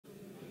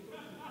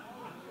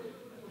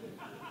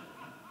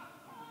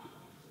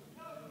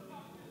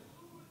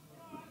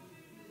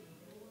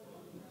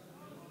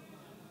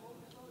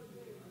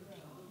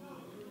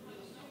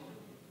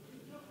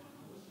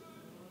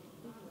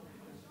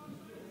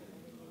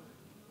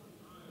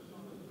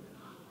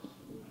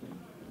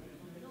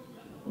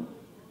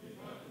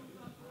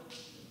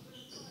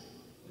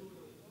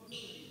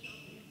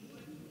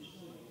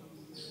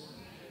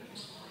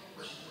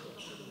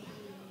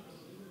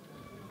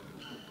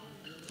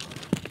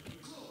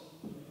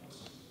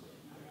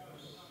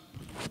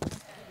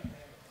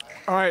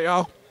All right,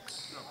 y'all.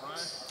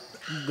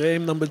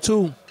 Game number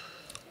 2.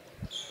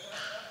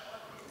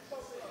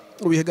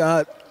 We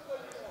got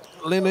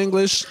Lynn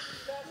English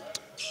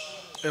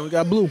and we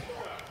got Blue.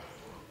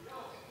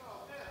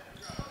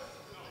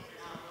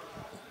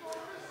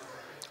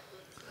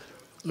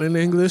 Lynn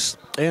English,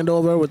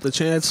 Andover with the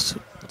chance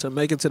to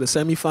make it to the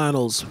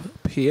semifinals.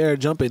 Pierre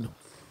jumping.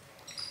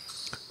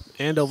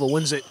 Andover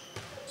wins it.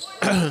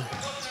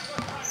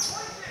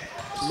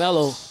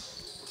 Mellow.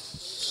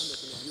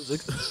 Music.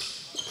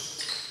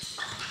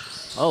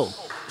 Oh,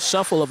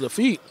 shuffle of the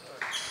feet.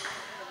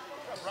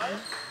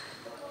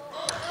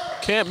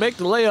 Can't make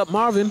the layup,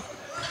 Marvin.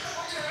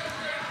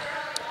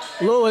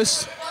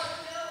 Lewis.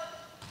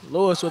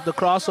 Lewis with the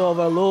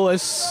crossover.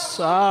 Lewis.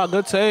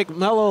 Good take.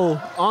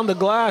 Mello on the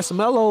glass.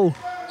 Mello.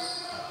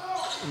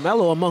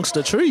 Mello amongst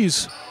the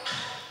trees.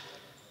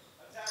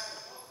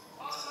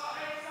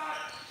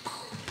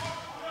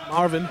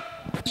 Marvin.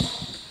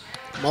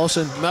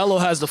 Motion. Mello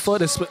has the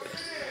foot.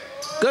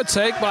 Good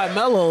take by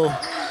Mello.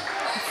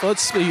 Foot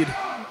speed.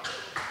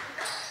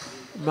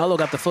 Mello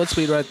got the foot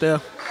speed right there.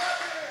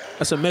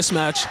 That's a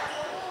mismatch.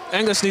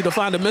 English need to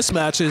find the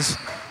mismatches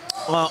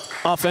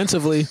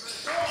offensively.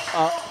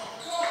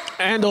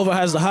 Andover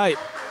has the height.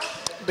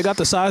 They got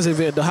the size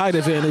advantage, the height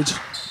advantage.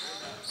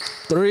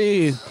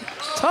 3.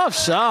 Tough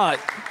shot.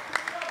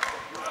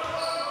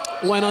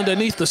 Went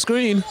underneath the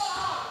screen.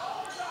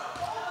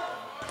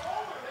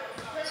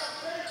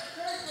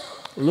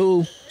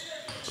 Lou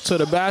to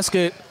the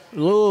basket.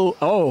 Lou,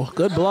 oh,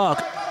 good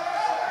block.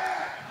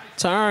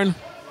 Turn.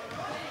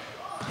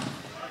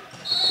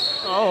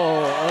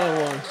 Oh,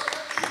 other one.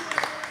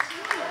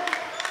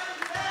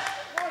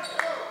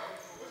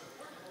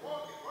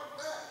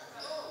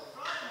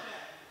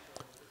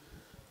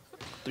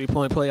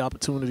 Three-point play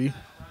opportunity.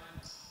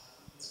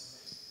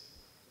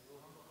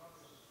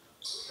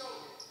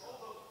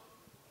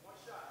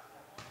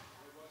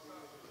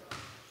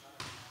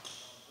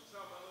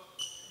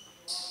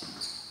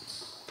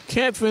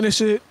 Can't finish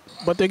it,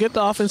 but they get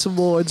the offensive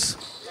boards.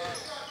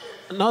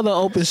 Another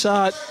open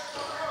shot.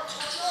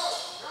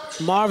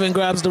 Marvin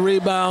grabs the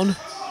rebound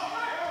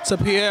to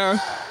Pierre.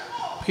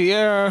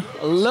 Pierre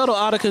a little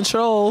out of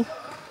control.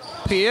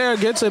 Pierre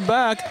gets it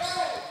back.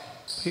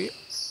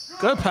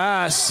 Good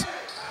pass.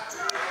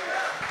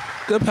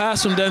 Good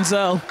pass from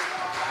Denzel.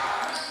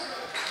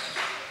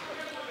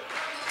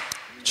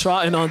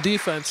 Trotting on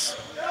defense.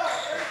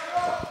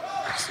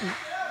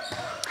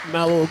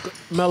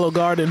 Mellow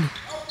Garden.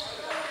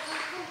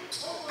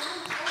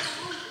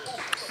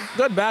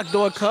 Good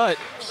backdoor cut.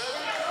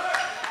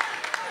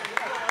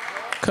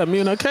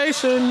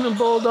 Communication,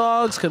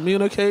 Bulldogs,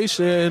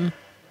 communication.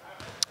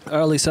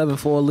 Early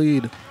 7-4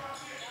 lead.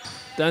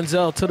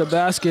 Denzel to the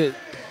basket.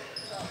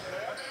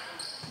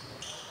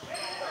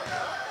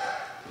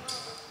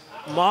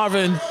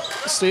 Marvin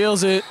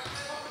steals it.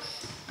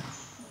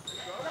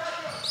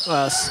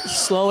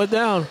 Slow it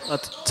down.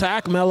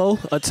 Attack, Mello.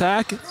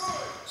 Attack.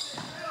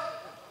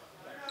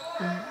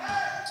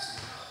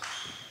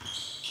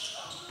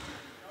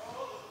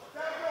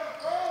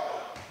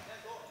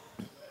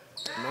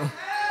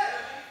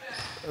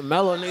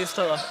 Mello needs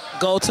to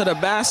go to the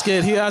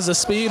basket. He has a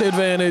speed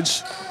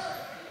advantage.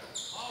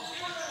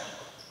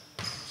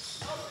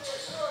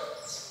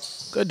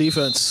 Good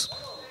defense.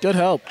 Good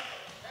help.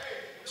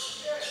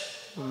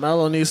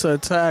 Mello needs to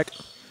attack.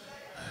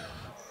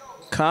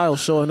 Kyle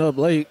showing up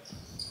late.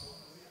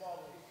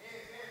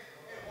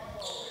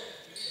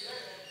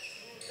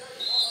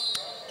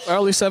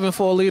 Early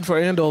 7-4 lead for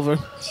Andover.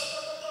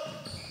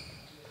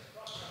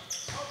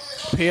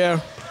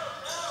 Pierre.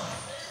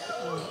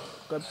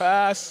 Good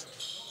pass.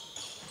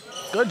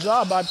 Good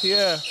job by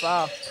Pierre.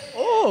 Foul.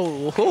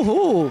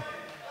 Oh,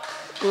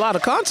 a lot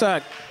of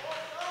contact.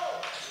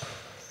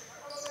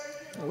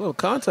 A little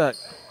contact.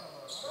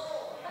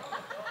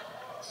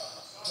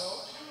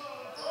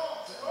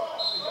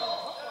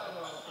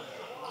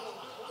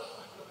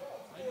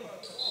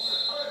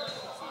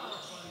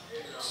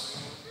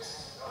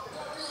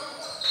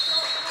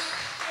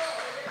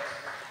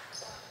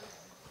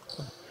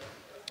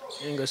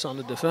 English on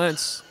the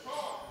defense.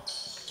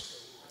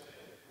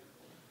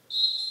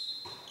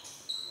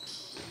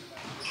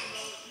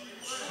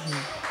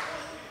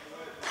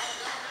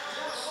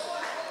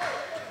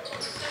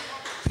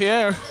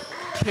 Pierre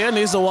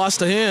needs to wash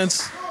the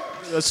hands.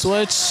 Good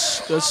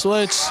switch, good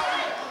switch.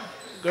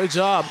 Good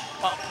job.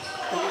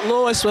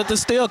 Lewis with the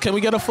steal. Can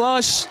we get a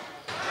flush?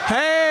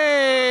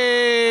 Hey,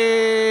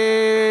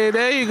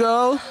 there you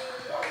go.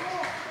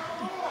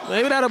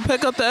 Maybe that'll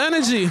pick up the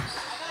energy.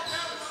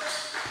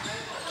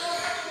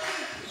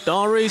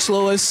 Don't reach,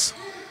 Lewis.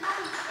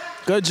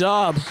 Good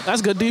job.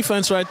 That's good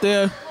defense right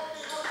there.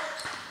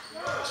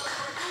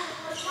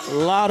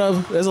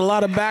 There's a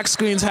lot of back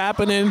screens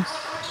happening.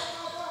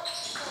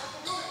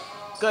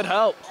 Good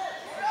help.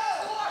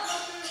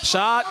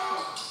 Shot.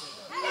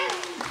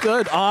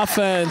 Good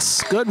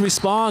offense. Good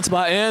response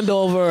by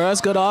Andover. That's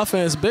good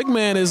offense. Big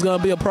man is going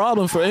to be a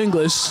problem for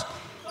English.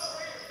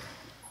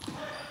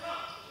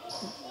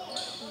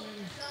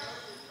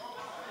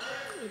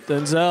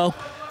 Denzel.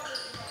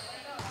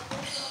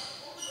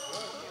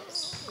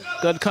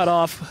 Good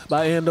cutoff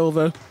by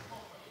Andover.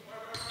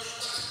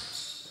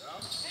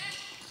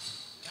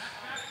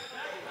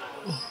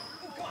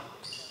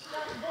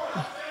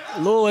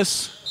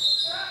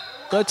 Lewis,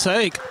 good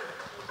take.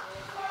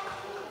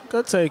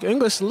 Good take.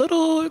 English,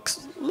 little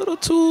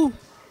too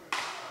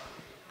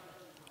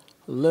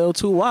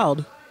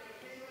wild.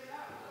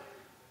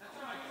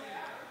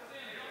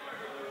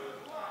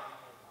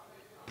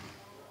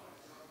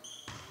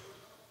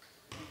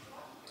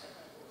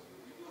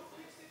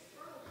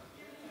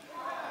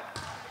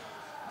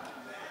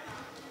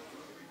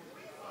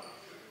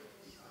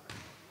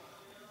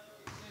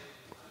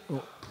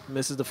 Oh,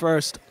 misses the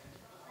first.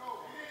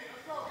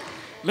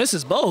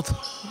 Misses both.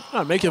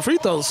 Not making free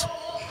throws.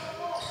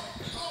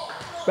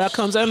 Back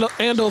comes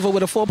Andover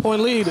with a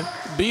 4-point lead.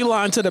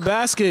 Beeline to the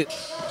basket.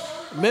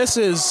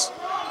 Misses.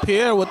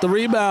 Pierre with the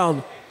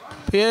rebound.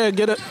 Pierre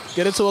get it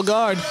to a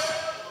guard.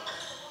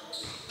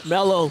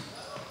 Mello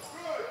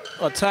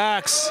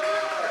attacks.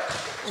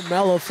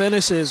 Mello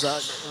finishes. I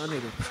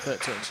need to pay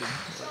attention.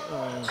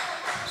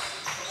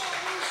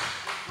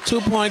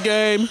 2-point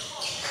game.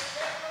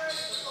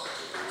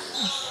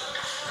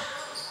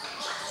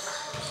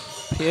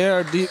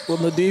 Pierre deep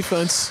with the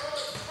defense.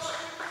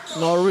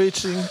 No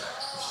reaching.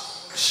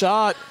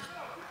 Shot.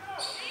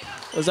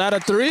 Was that a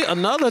three?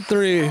 Another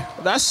three.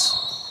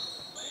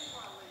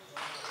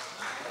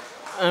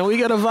 And we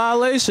get a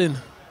violation.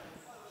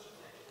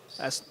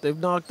 They've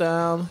knocked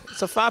down.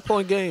 It's a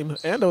 5-point game.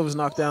 Andover's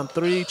knocked down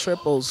 3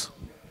 triples.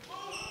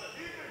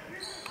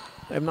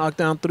 They've knocked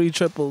down 3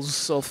 triples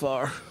so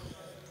far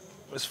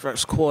this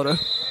first quarter.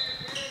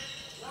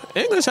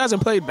 English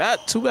hasn't played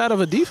too bad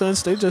of a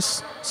defense.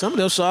 Some of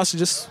those shots are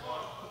just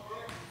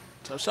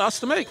tough shots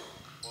to make.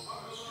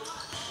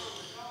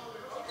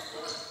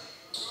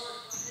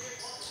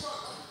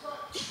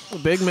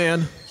 Big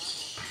man.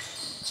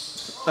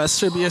 That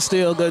should be a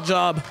steal. Good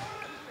job.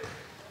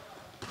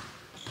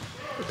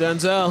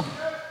 Denzel.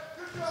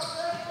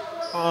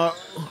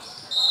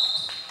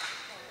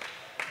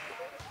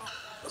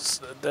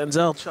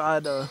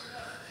 Denzel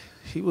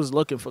he was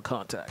looking for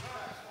contact.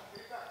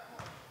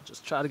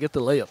 Just try to get the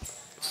layup.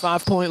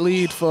 5-point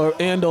lead for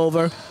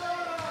Andover.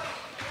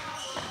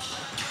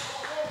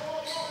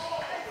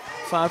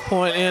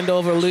 5-point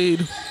Andover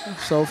lead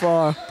so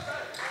far.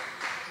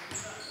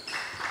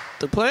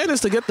 The plan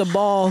is to get the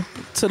ball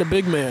to the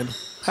big man.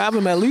 Have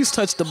him at least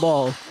touch the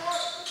ball.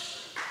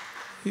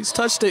 He's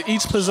touched it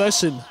each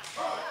possession.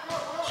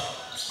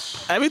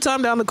 Every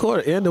time down the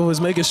court, Andover's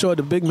making sure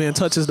the big man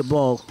touches the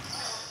ball.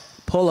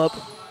 Pull up.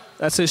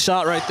 That's his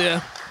shot right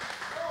there.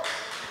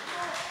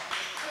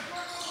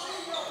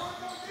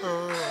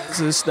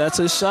 That's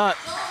his shot.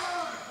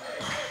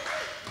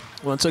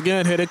 Once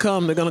again, here they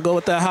come. They're going to go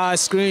with that high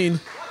screen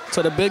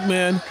to the big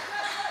man.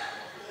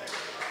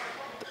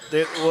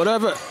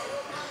 Whatever.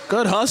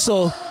 Good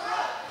hustle.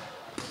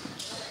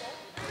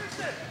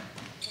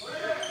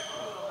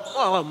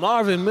 Oh,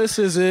 Marvin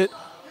misses it.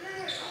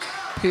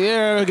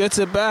 Pierre gets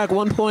it back.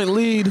 1-point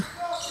lead.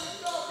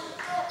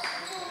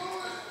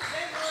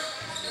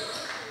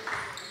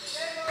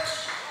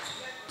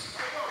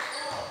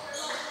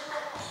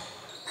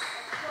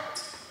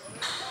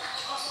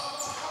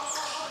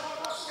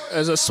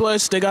 There's a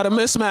switch. They got a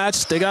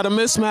mismatch. They have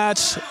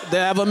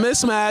a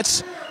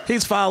mismatch.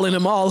 He's fouling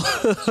them all.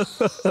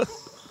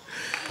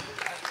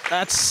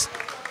 That's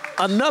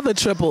another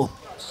triple.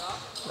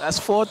 That's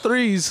 4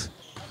 threes.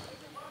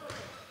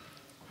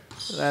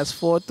 That's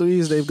 4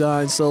 threes they've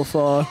gotten so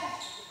far.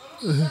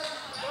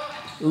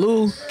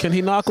 Lou, can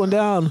he knock one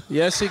down?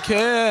 Yes, he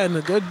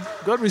can.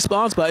 Good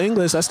response by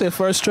English. That's their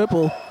first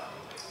triple.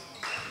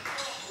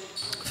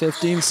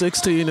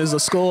 15-16 is the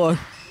score.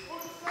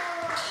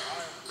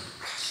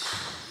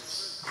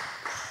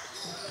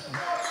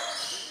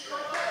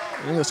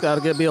 English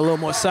got to be a little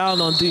more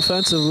sound on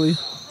defensively.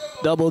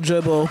 Double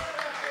dribble.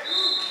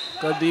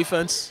 Good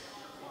defense.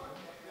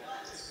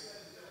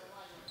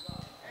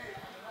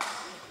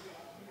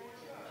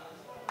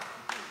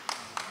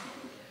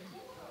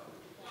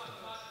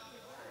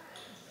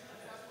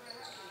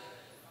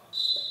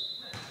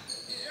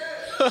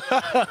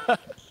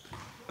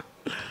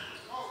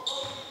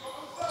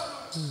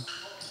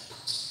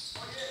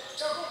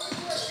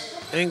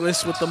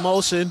 English with the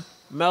motion.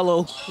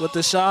 Mello with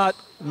the shot.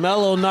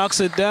 Mello knocks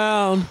it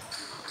down.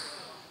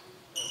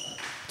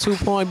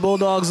 2-point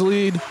Bulldogs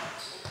lead.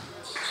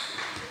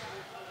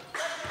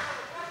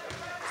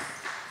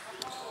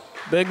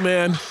 Big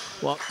man,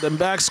 well, them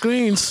back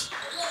screens.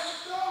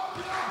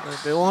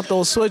 They want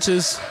those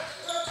switches.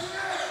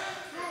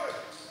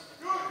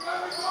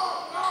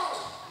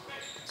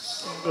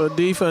 Good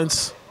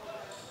defense.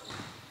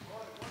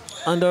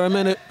 Under a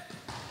minute.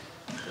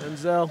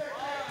 Denzel.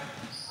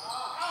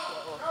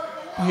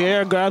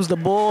 Here grabs the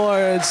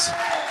boards.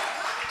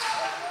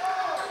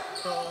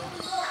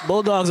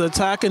 Bulldogs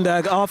attacking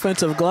that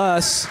offensive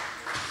glass.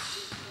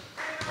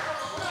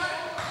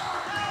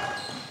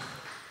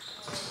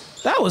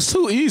 That was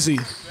too easy.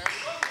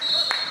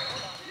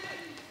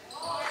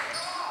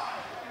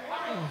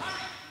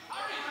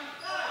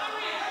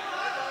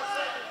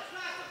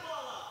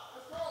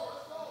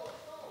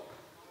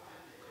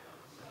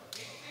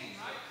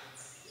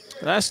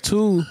 That's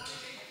 2.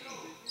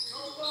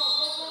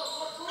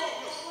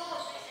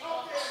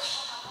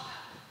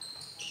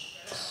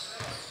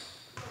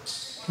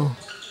 Oh.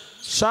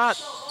 Shot.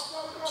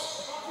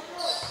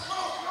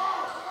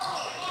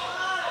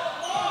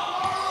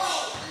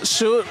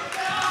 Shoot.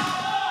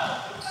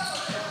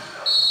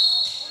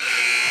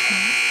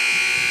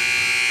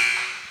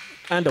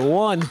 And a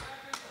 1.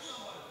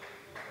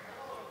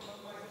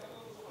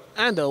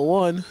 And a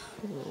 1.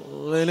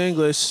 Lynn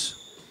English.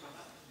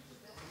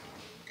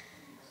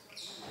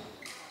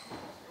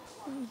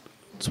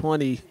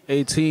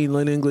 20-18,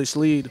 Lynn English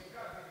lead.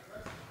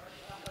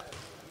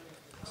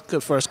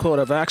 Good first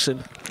quarter of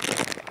action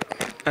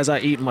as I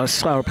eat my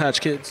Sour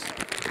Patch Kids.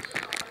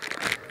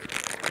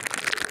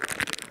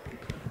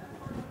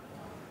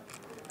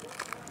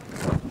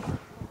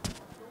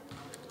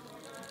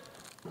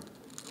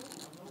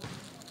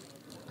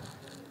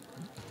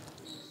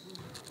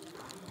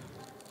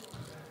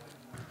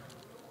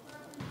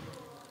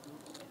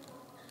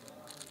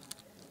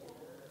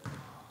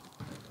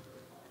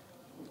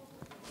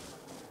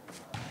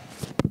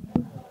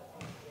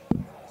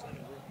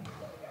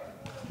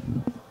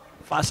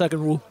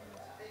 Five-second rule.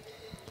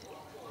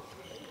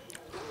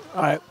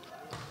 All right.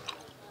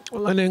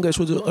 Well, Lynn English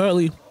was an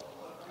early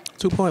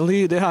 2-point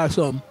lead. They had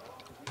some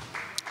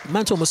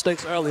mental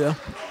mistakes earlier.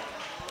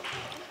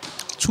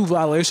 2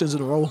 violations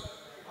in a row,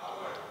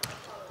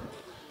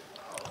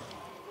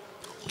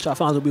 which I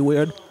found to be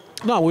weird.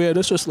 Not weird,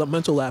 it's just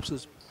mental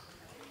lapses.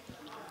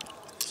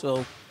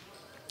 So,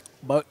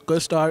 but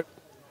good start.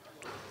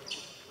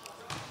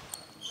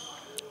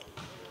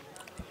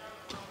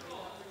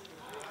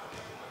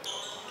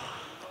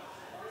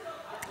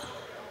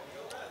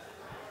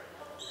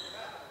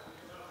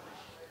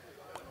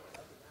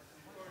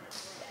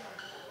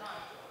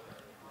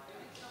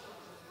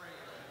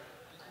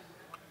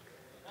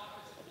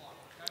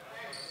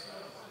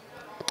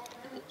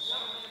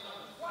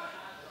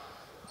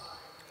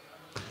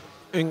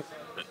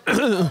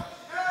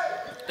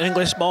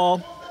 English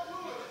ball.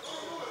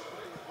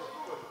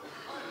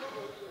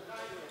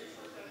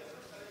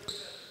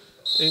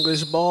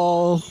 English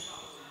ball.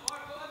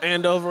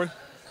 Andover.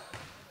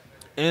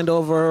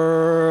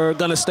 Andover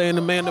gonna stay in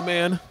the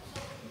man-to-man.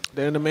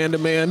 They're in the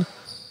man-to-man.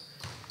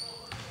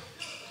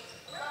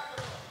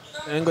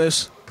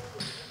 English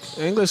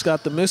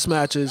got the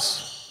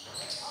mismatches.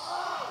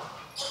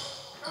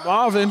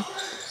 Marvin,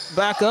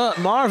 back up,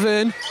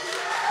 Marvin.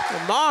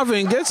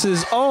 Marvin gets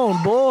his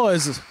own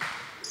boys.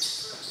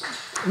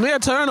 Near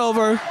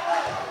turnover.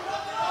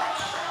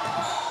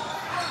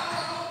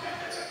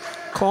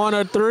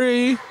 Corner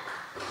 3.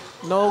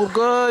 No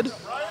good.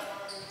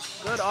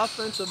 Good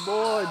offensive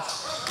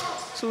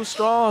boards. Too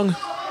strong.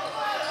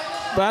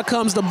 Back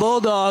comes the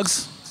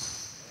Bulldogs.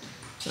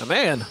 Oh,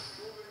 man.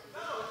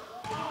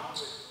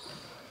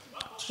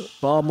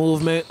 Ball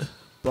movement.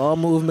 Ball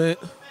movement.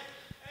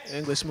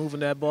 English moving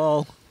that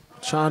ball.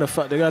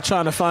 They got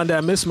trying to find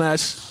that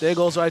mismatch. There it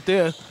goes right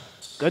there.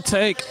 Good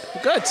take.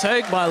 Good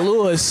take by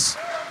Lewis.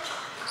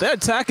 They're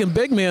attacking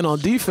big man on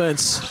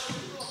defense.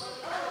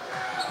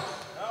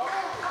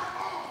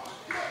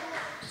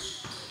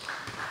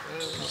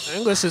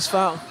 English is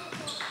fouled.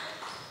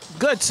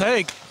 Good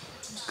take.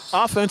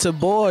 Offensive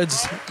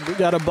boards. We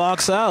got to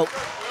box out.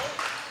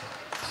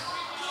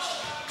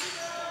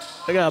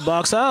 They got to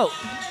box out.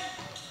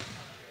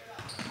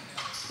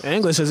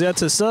 English is yet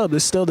to sub.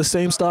 It's still the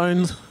same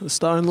starting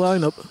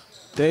lineup.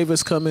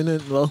 Davis coming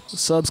in. Well,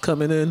 subs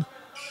coming in.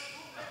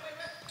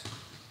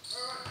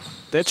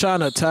 They're trying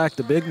to attack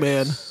the big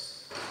man.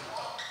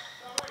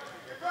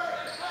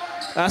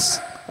 I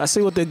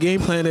see what their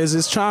game plan is.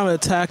 It's trying to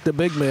attack the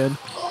big man.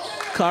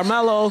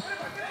 Carmelo.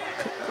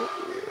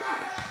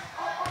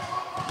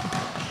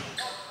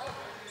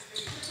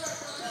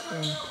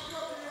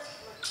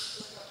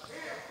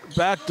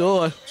 Back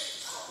door.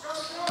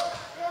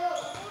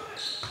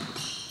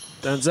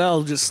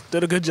 Denzel just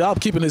did a good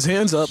job keeping his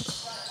hands up.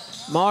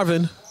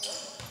 Marvin.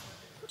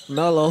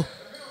 Melo.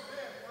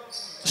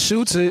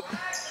 Shoots it.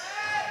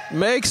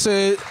 Makes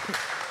it.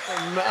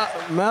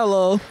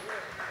 Melo.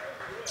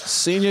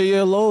 Senior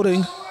year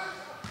loading.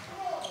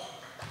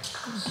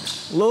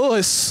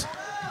 Lewis.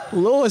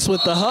 Lewis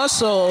with the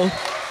hustle.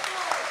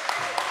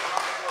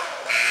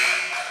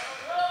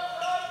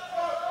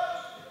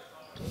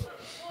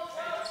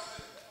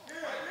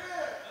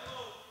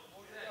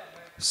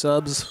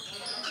 Subs.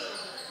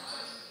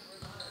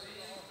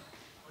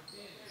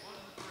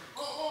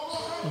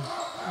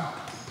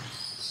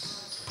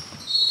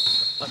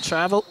 A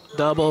travel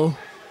double.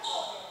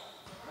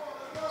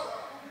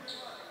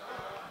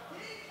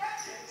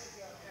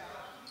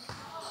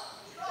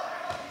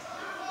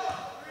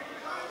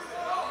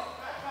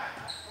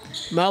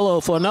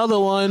 Melo for another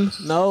one.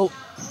 No,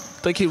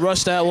 think he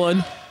rushed that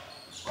one.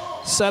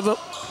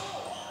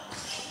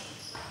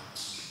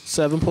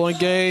 7-point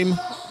game.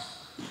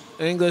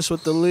 English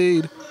with the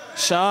lead.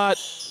 Shot.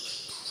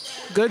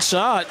 Good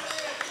shot.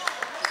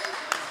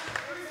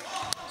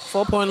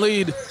 4-point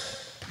lead.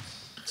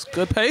 It's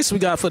good pace we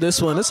got for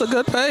this one. It's a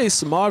good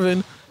pace.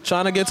 Marvin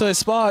trying to get to his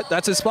spot.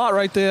 That's his spot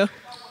right there.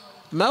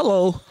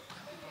 Melo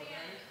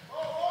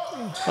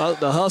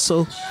The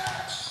hustle.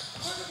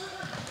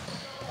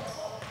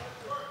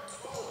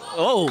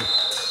 Oh.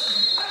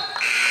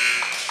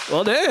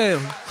 Well,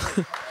 damn.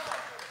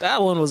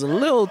 That one was a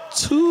little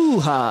too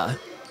high.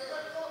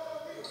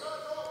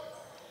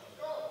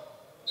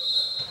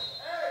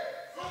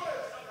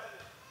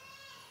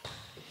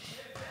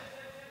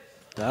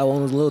 That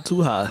one was a little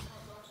too high.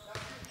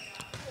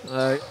 All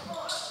right.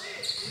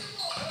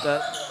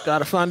 Got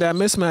to find that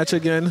mismatch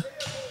again.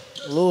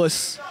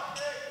 Lewis.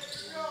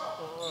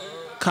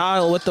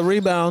 Kyle with the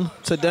rebound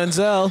to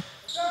Denzel.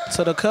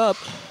 To the cup.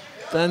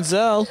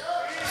 Denzel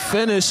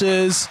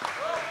finishes.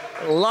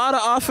 A lot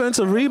of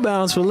offensive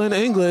rebounds for Lynn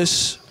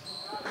English,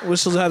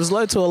 which has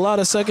led to a lot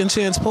of second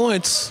chance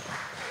points.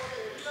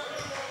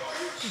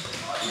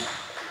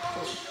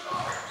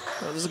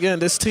 Again,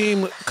 this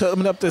team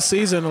coming up this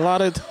season, a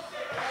lot of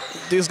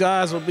these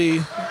guys will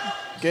be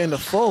getting the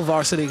full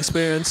varsity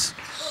experience.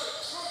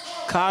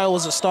 Kyle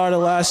was a starter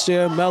last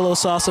year. Melo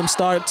saw some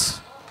starts.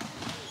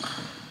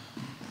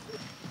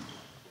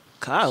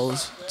 Kyle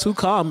was too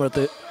calm with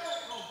it.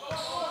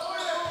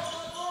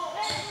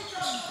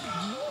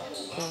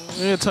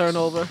 And a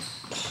turnover.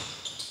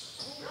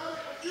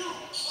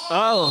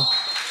 Oh.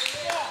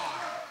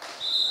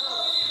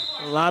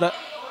 A lot of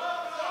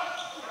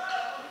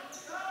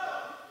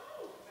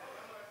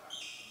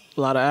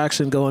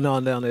action going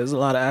on down there. There's a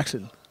lot of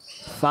action.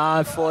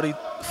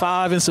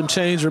 5:45 and some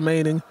change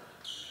remaining.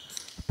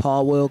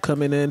 Paul Will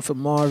coming in for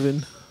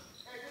Marvin.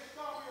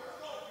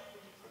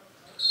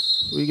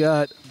 We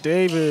got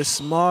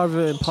Davis,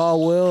 Marvin,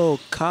 Paul Will,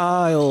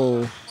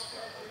 Kyle,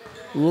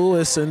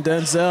 Lewis, and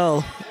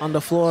Denzel on the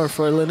floor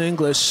for Lynn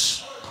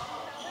English.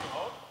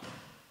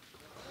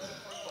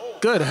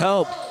 Good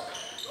help.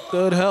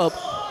 Good help.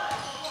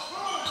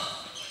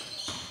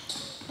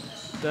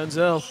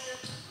 Denzel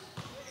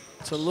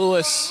to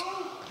Lewis.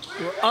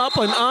 We're up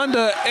and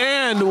under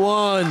and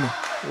one.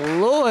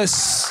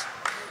 Lewis.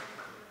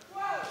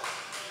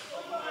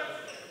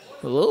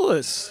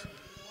 Lewis.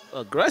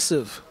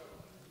 Aggressive.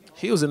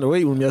 He was in the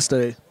weight room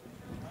yesterday.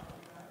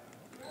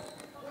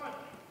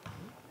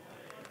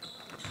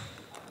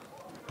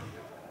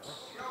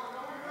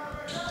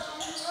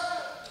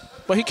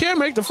 But he can't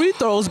make the free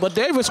throws, but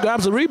Davis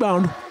grabs the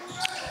rebound.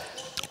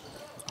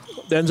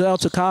 Denzel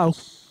to Kyle.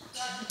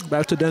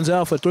 Back to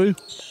Denzel for three.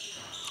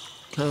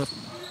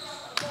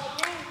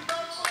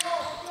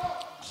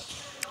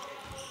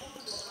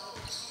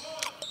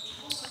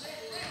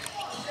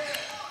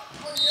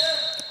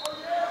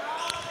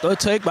 Good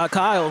take by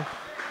Kyle.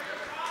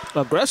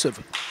 Aggressive.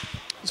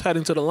 He's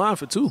heading to the line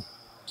for two.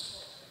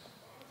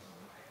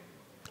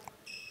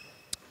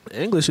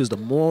 English is the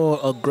more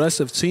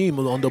aggressive team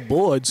on the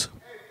boards.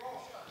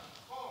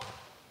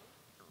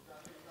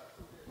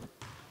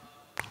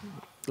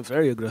 They're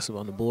very aggressive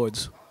on the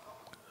boards.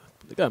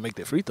 They gotta make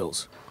their free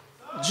throws.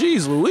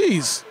 Jeez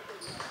Louise.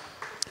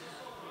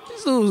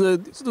 These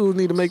dudes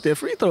need to make their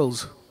free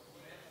throws.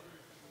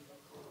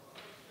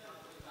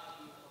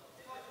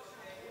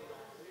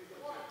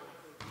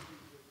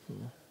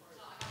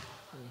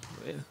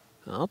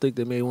 I don't think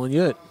they made one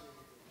yet.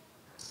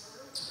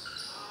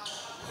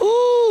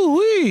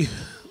 Ooh-wee.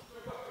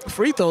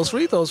 Free throws,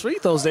 free throws, free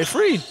throws. They're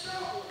free.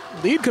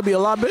 Lead could be a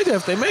lot bigger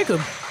if they make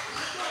them.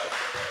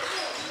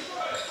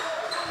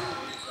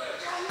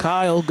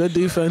 Kyle, good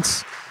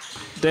defense.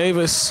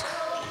 Davis,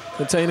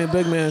 containing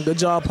big man. Good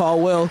job,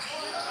 Paul Will.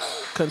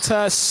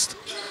 Contest.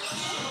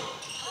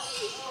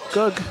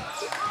 Good.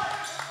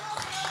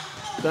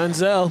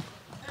 Denzel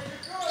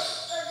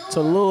to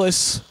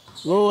Lewis.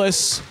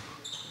 Lewis.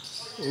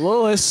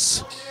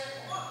 Lewis.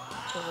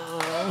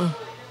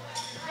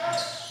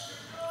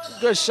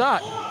 Good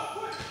shot.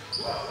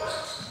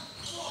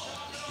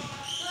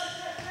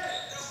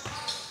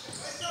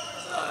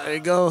 There you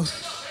go.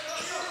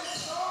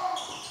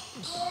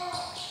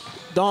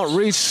 Don't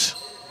reach.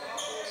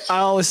 I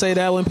always say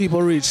that when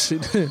people reach.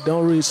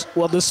 Don't reach.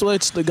 Well, the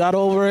switch, they got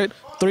over it.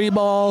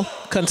 3-ball,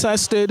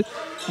 contested,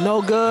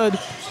 no good.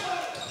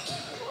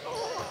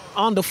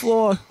 On the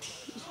floor.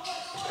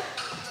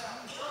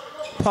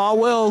 Paul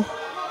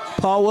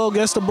Will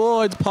gets the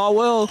boards. Paul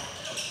Will.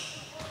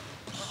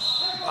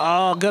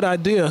 Oh, good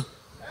idea.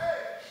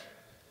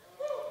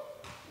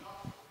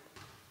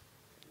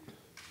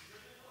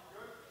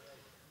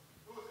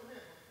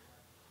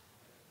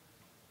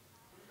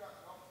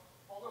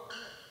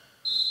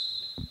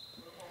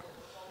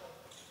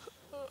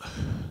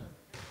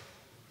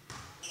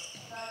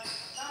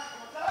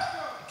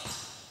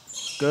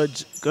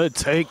 Good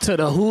take to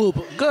the hoop.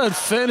 Good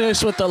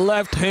finish with the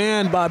left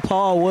hand by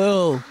Paul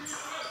Will.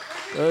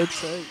 Good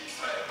take.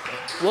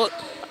 Well,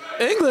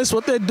 English,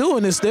 what they're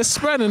doing is they're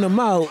spreading them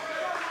out,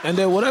 and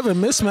then whatever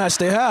mismatch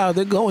they have,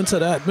 they're going to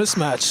that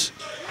mismatch.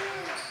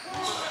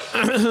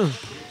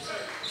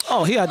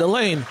 Oh, he had the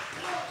lane.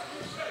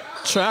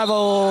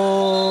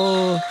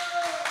 Travel.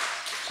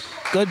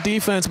 Good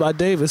defense by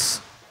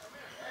Davis.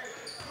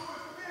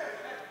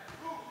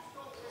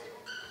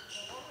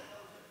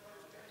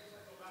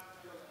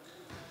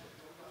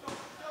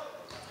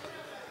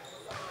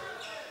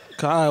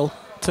 Kyle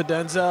to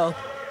Denzel.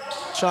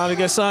 Trying to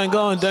get something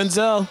going.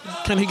 Denzel,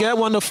 can he get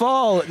one to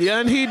fall? Yeah,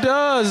 and he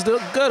does.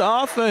 Good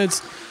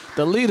offense.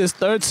 The lead is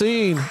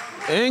 13.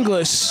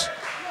 English.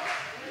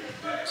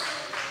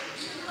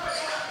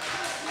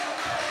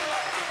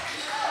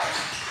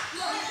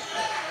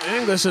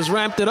 English has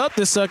ramped it up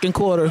this second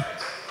quarter.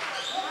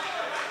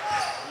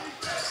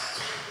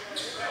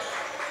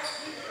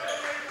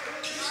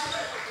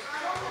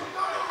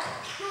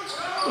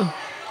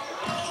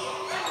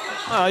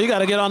 Oh, you got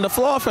to get on the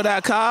floor for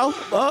that, Kyle.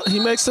 Oh, he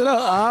makes it up.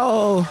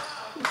 Oh,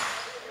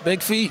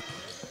 big feet.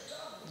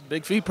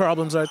 Big feet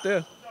problems right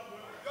there.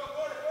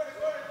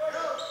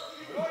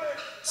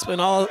 It's been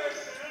all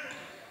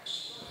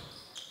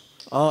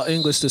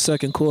English the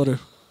second quarter.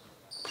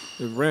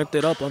 They ramped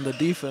it up on the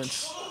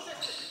defense.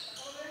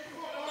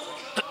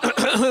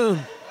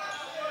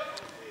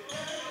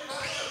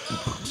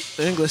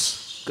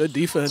 English, good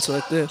defense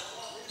right there.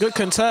 Good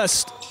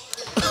contest.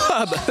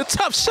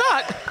 Tough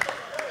shot.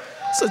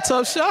 It's a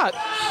tough shot.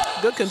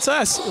 Good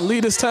contest.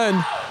 Lead is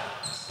 10.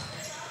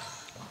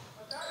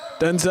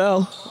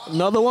 Denzel,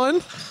 another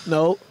one?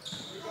 No.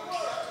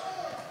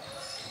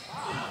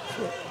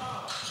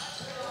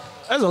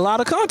 There's a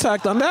lot of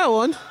contact on that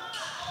one.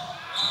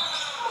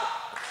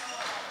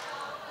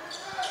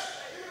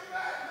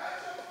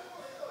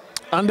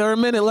 Under a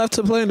minute left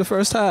to play in the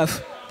first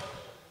half.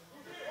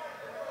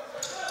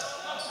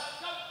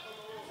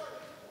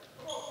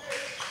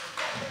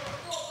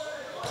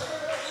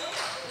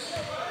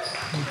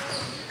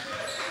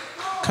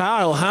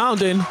 Kyle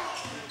hounding.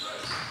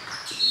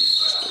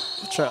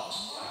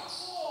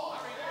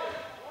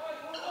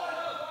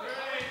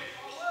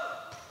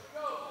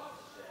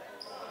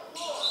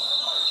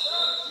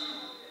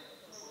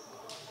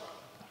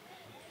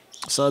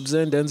 Subs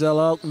in,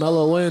 Denzel out,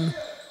 Mello in.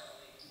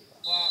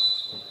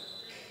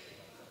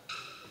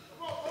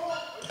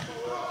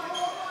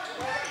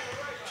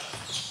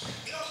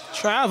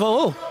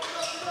 Travel.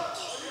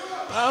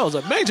 That was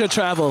a major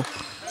travel.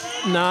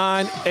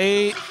 9,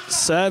 8,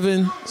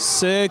 7,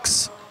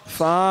 6,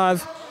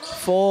 5,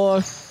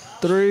 4,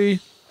 3.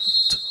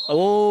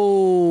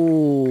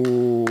 Oh.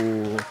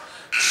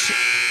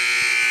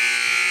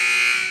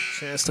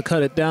 Chance to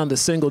cut it down to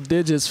single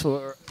digits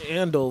for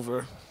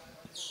Andover.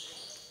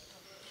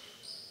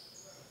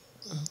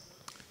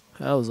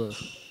 That was a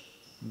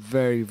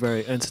very,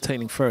 very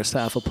entertaining first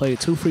half of play.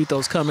 2 free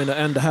throws coming to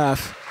end the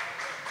half.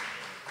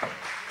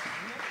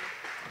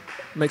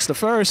 Makes the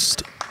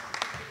first.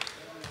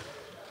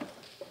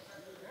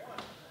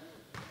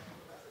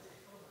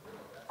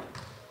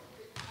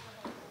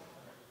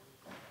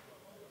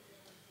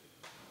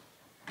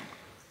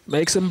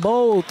 Makes them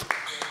bold.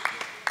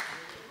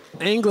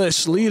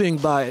 English leading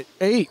by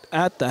 8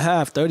 at the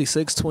half,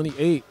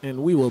 36-28,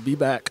 and we will be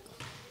back.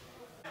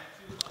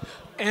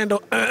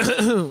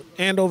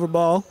 Andover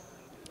ball.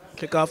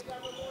 Kickoff.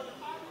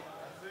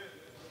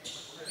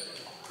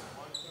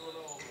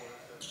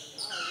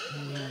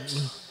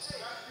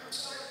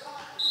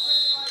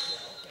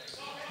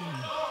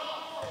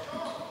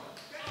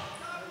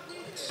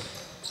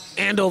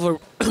 Andover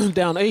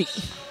down 8.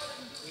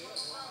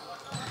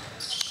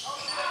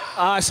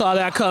 I saw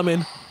that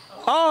coming.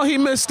 Oh, he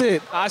missed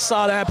it. I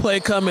saw that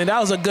play coming. That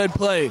was a good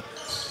play.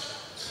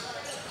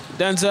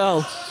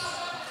 Denzel.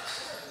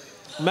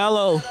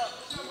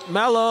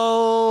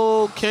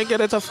 Mello can't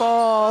get it to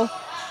fall.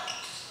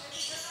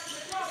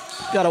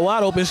 Got a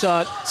wide open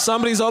shot.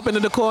 Somebody's open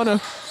in the corner.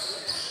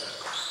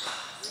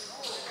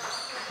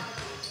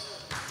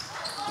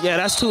 Yeah,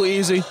 that's too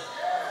easy.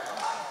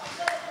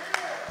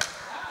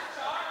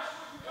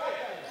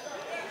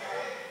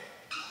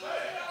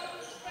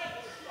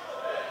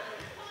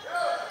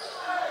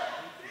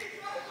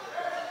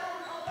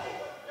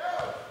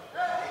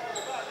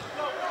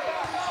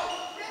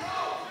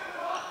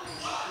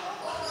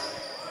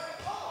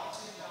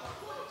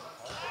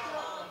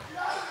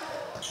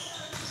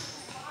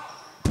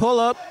 Pull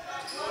up.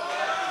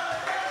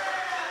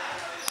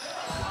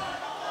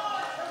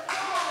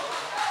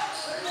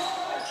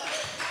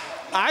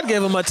 I'd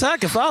give him a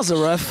tech if I was a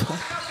ref.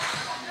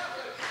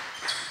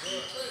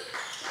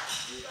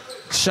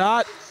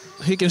 Shot.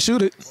 He can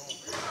shoot it.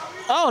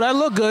 Oh, that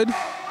looked good.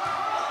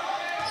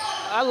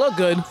 That looked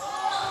good.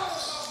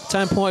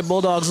 10-point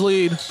Bulldogs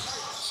lead.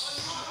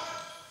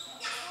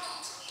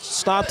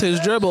 Stopped his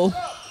dribble.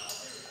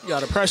 You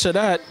gotta pressure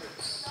that.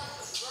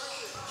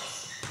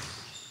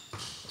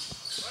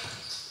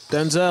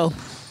 Denzel.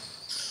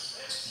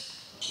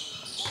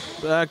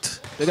 Backed.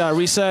 They got to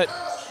reset.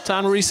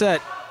 Time to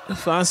reset.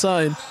 Find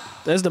something.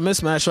 There's the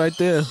mismatch right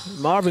there.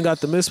 Marvin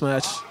got the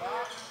mismatch.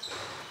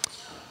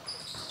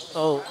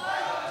 Oh.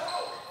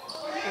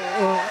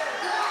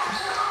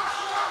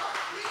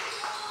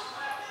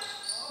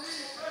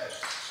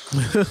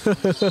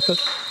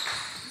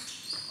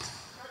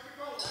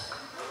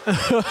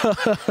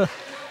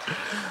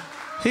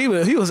 He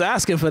was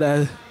asking for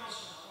that.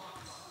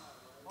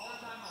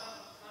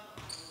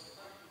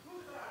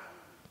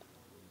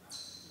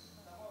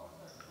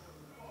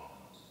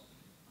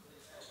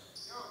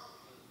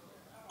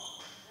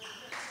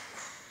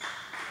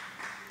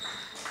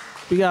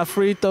 We got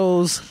free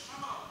throws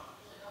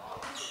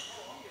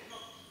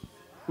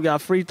We got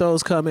free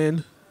throws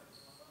coming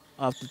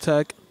off the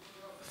tech.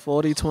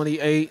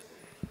 40-28.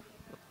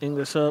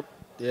 English up.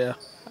 Yeah.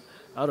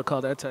 I would have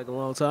called that tech a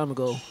long time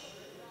ago.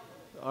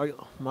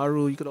 My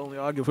rule, you could only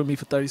argue for me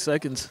for 30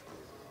 seconds.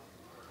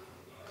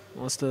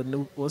 Once the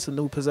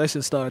new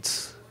possession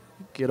starts,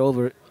 get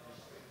over it.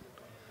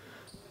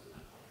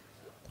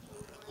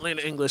 Lynn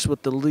English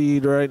with the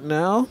lead right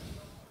now.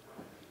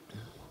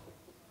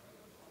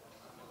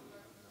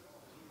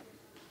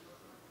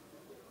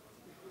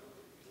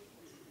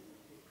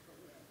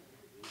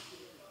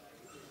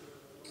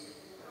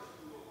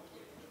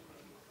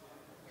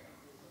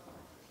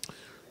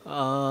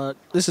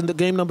 This is the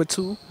game number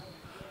 2.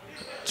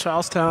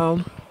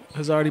 Charlestown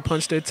has already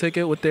punched their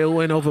ticket with their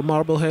win over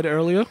Marblehead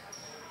earlier.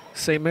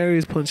 St.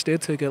 Mary's punched their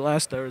ticket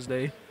last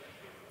Thursday.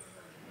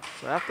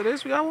 So after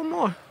this, we got one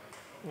more.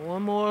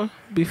 One more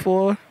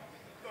before.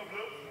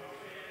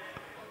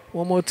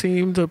 One more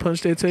team to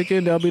punch their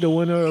ticket. That'll be the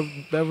winner of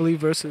Beverly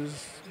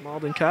versus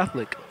Malden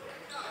Catholic.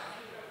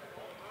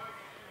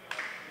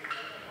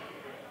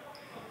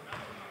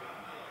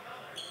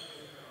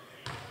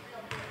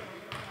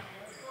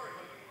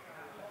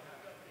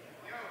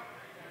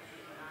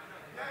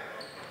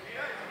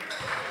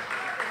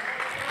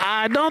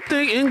 I don't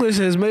think English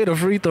has made a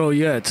free throw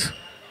yet.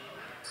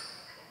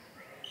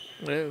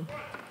 They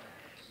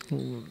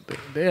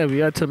have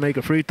yet to make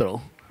a free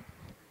throw.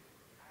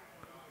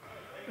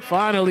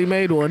 Finally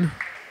made one.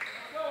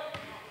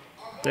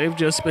 They've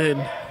just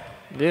been,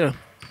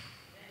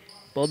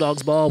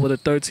 Bulldogs ball with a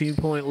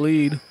 13-point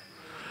lead.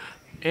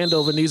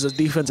 Andover needs a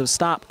defensive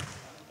stop.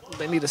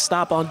 They need a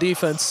stop on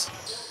defense.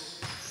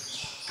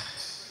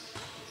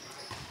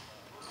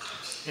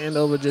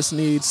 Andover just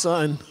needs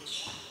something.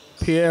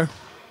 Pierre.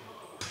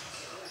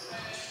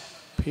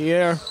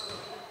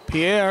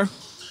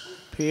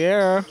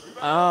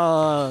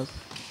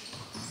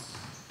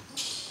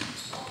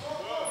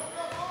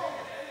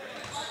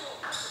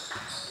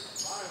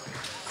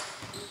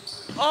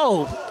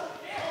 Oh,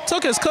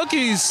 took his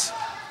cookies.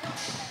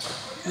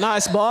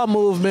 Nice ball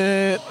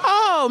movement.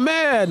 Oh,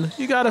 man,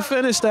 you got to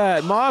finish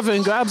that.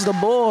 Marvin grabs the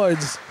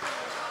boards.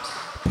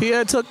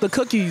 Pierre took the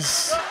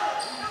cookies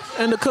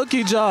in the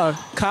cookie jar.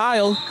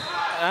 Kyle,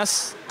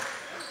 that's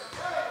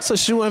a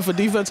shoe-in for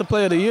Defensive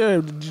Player of the Year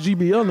at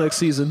GBL next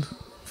season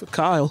for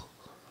Kyle.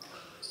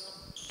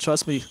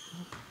 Trust me.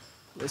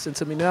 Listen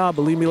to me now.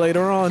 Believe me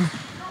later on.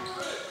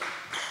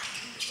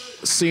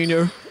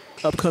 Senior,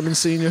 upcoming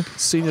senior.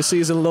 Senior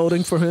season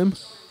loading for him.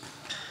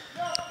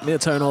 Near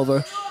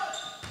turnover.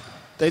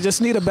 They just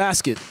need a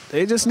basket.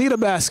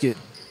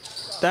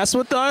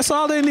 That's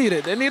all they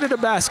needed. They needed a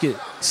basket.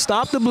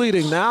 Stop the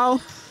bleeding. Now,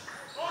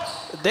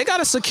 they got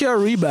to secure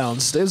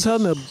rebounds.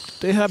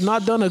 They have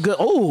not done a good.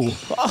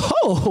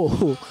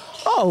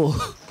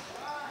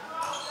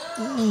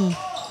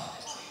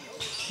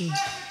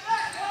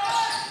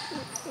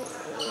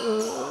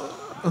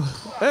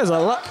 There's a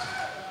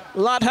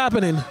lot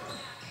happening.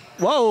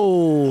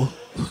 Whoa.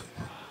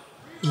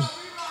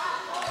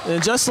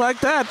 And just like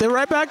that, they're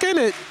right back in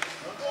it.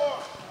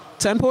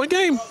 10-point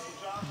game.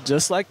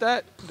 Just like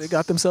that, they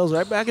got themselves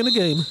right back in the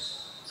game.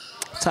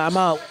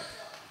 Timeout.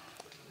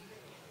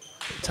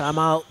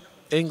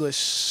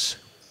 English.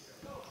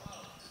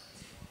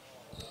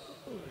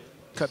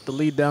 Cut the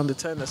lead down to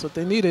 10. That's what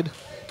they needed.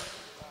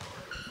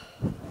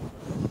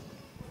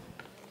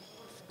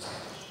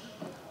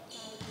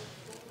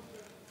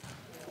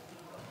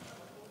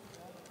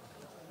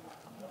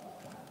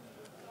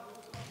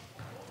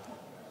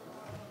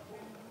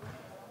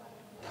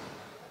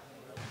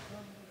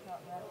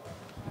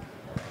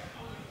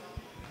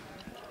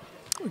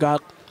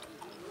 Got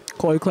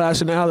Corey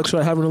Clash and Alex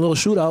are having a little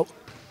shootout.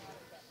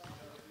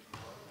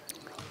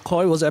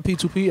 Corey was at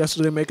P2P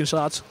yesterday making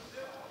shots.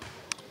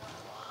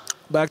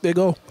 Back they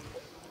go.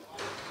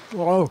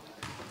 Whoa.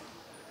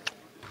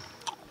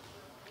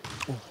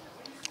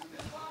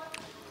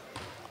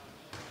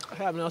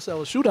 Having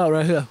ourselves a shootout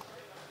right here.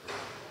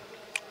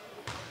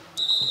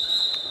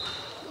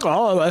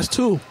 Oh, that's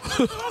 2.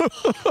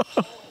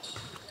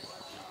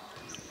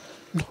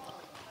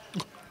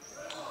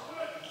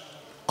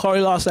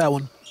 Corey lost that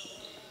one.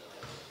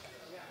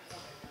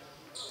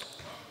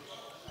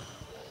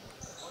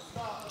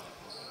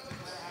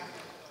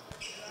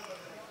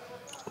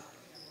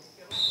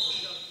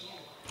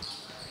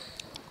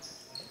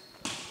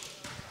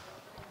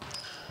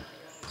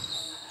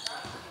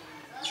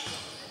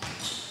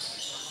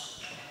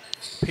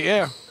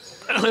 Pierre.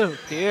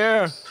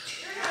 Pierre.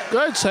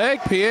 Good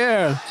take,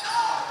 Pierre.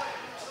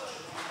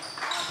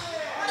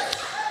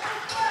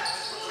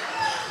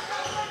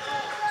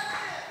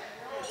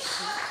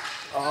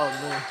 Oh,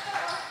 man.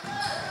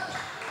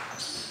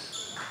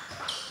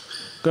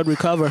 Good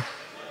recover.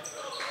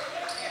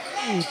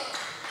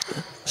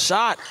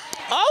 Shot.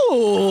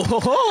 Oh!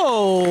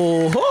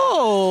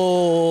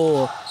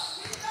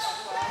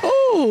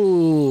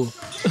 Oh!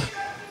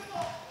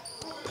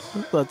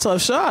 That's a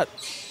tough shot.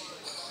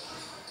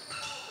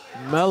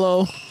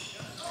 Mello.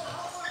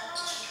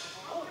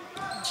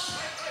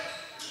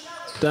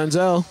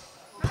 Denzel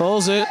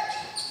pulls it.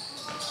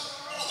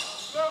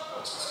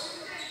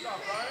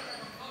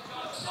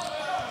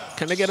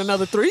 Can they get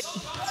another three?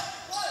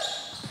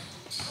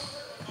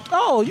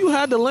 Oh, you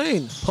had the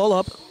lane. Pull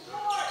up.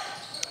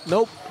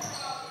 Nope.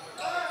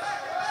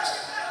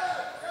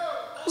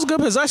 It was a good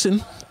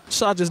possession.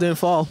 Shot just didn't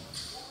fall.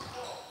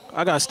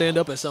 I got to stand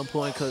up at some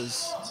point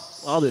because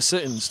all this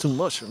sitting is too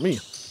much for me.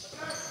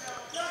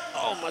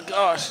 Oh, my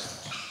gosh.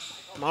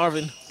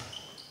 Marvin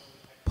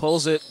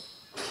pulls it.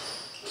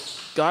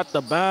 Got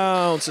the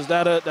bounce. Is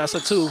that a? That's a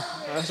two.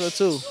 That's a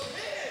two.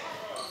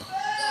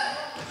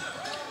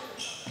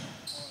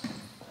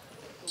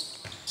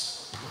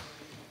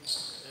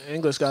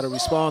 English got a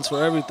response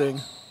for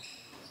everything.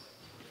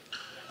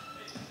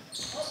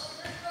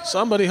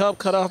 Somebody help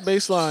cut off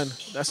baseline.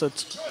 That's a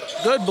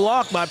good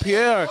block by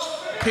Pierre.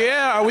 Pierre,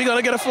 are we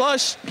gonna get a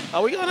flush?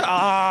 Are we gonna?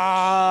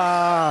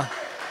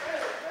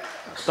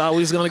 Thought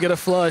we was gonna get a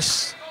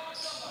flush.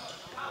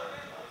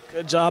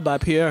 Good job by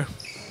Pierre.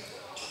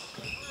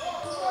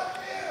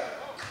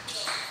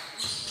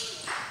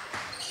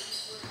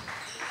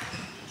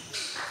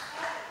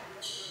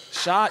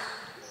 Shot.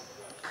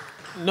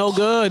 No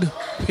good.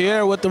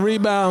 Pierre with the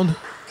rebound.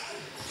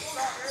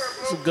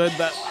 It's a good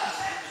bet.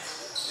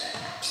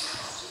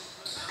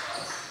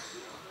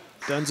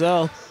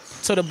 Denzel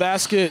to the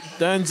basket.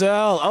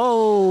 Denzel.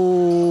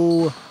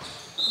 Oh.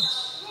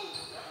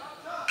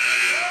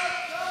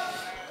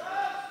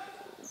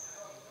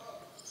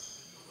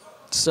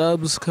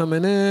 Subs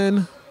coming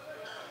in.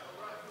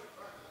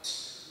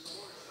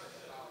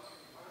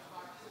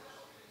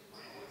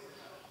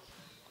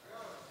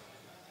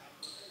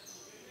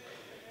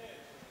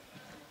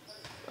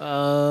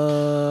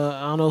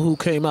 I don't know who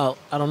came out.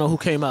 I don't know who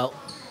came out.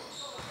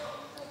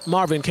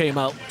 Marvin came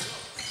out.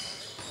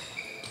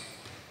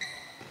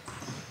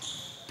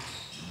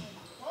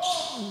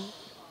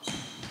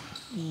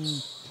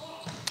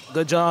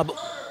 Good job.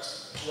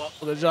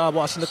 Good job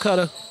watching the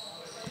cutter.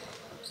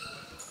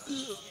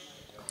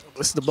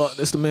 This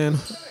is the man.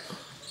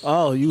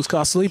 Oh, you was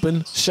caught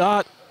sleeping.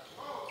 Shot.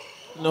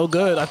 No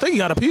good. I think he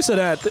got a piece of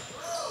that.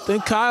 I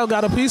think Kyle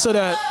got a piece of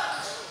that.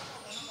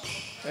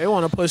 They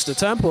want to push the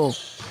tempo.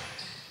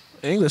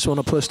 English want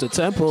to push the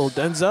tempo.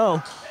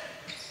 Denzel.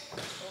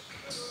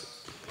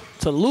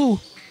 To Lou.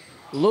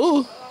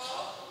 Lou.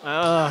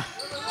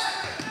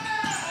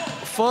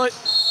 Foot.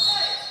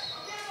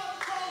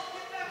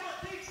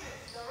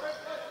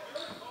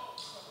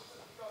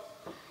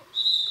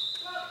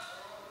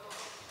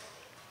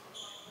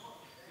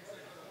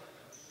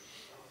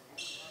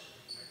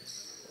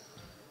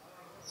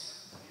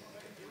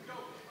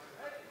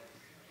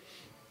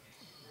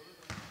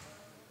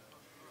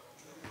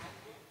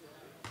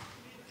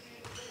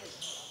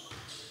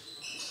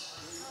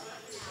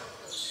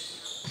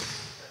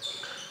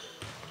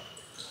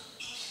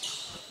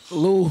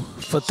 Lou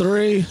for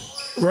three.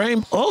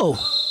 Rain. Oh,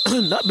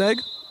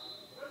 nutmeg.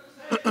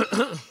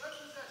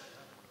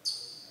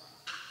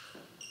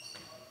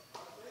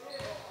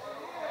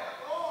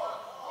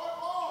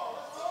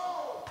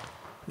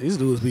 These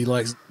dudes be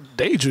like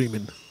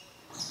daydreaming.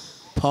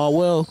 Paul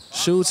Will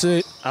shoots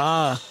it.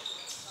 Oh,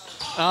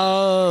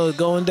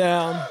 going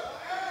down.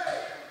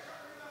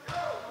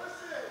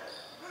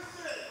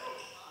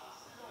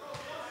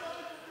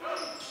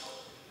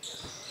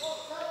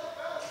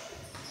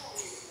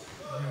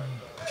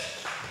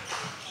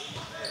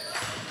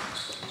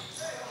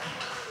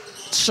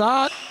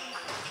 Shot.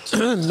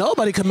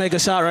 Nobody can make a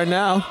shot right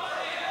now.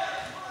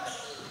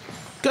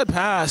 Good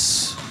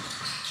pass.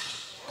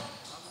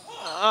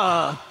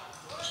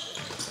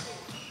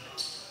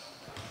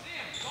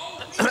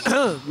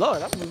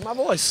 Lord, I'm losing my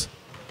voice.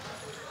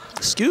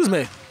 Excuse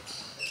me.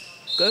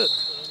 Good.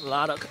 A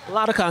lot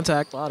of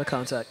contact. A lot of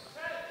contact.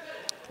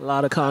 A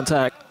lot of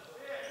contact.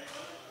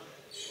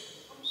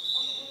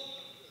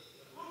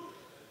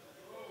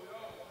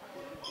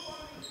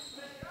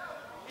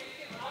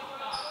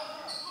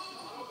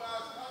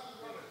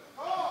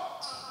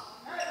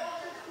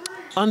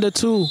 Under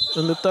 2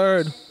 in the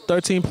third.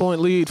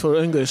 13-point lead for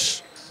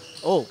English.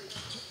 Oh.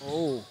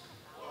 Oh.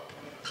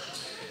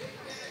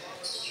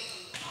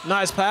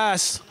 Nice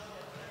pass.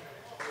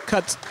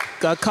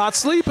 Got caught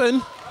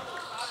sleeping.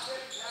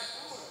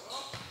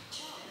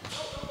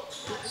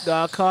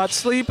 Got caught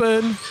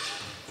sleeping.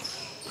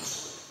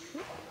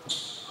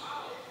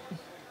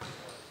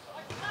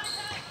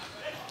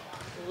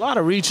 A lot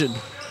of reaching.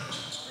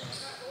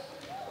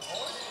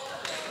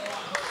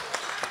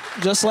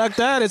 Just like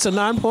that, it's a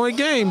 9-point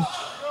game.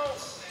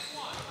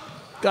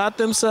 Got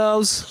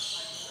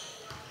themselves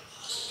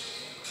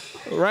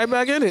right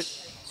back in it.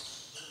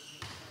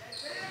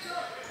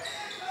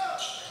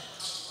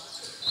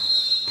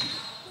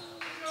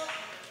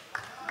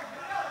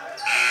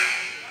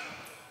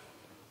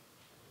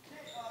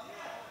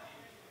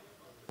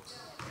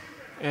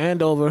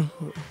 Andover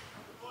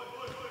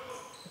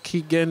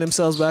keep getting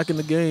themselves back in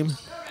the game.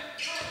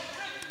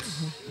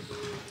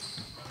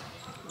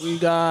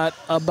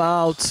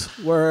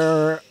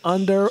 We're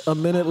under a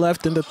minute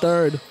left in the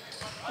third.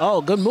 Oh,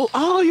 good move.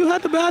 Oh, you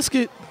had the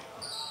basket.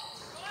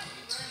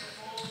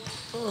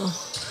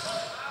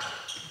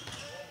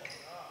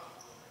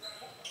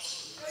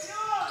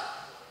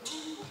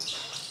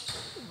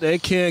 They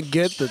can't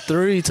get the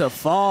three to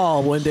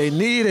fall when they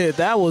need it.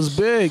 That was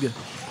big.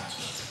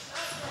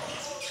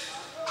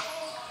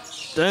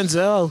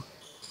 Denzel.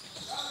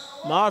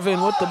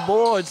 Marvin with the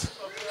boards.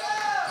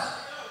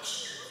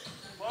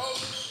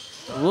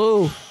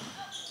 Lou.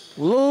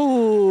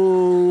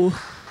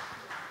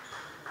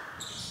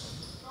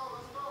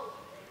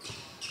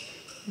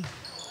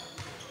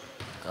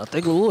 I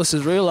think Lewis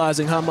is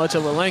realizing how much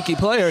of a lanky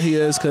player he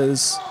is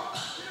because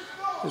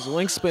his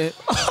wingspan.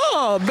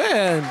 Oh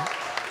man,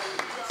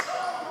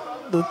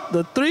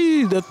 the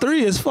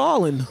three is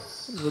falling.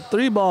 The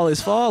three ball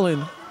is falling.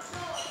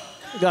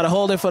 You gotta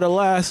hold it for the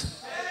last.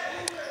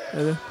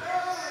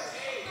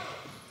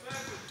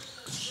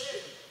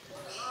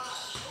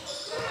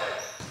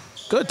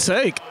 Good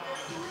take.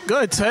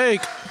 Good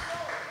take.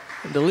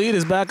 The lead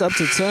is back up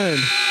to 10.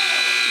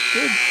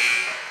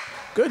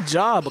 Good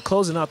job of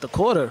closing out the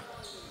quarter.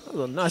 That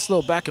was a nice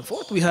little back and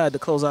forth we had to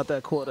close out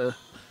that quarter.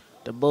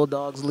 The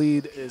Bulldogs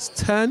lead is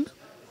 10.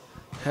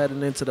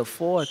 Heading into the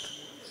fourth.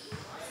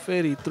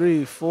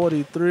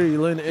 53-43.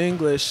 Lynn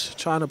English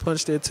trying to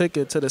punch their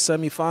ticket to the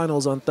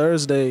semifinals on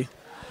Thursday.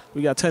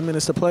 We got 10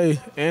 minutes to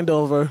play.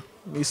 Andover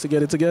needs to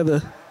get it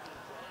together.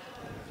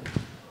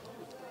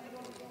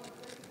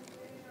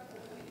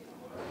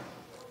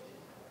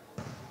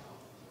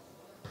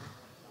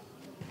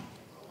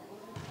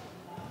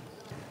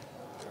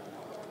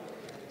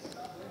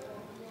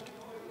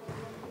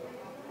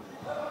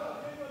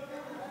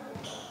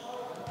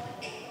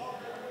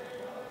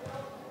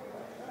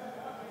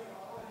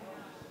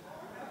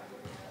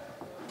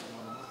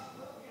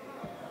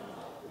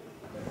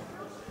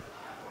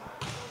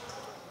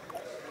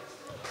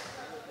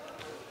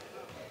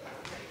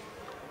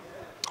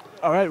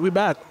 All right, we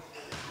back.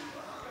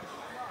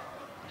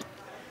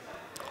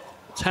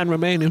 10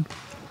 remaining.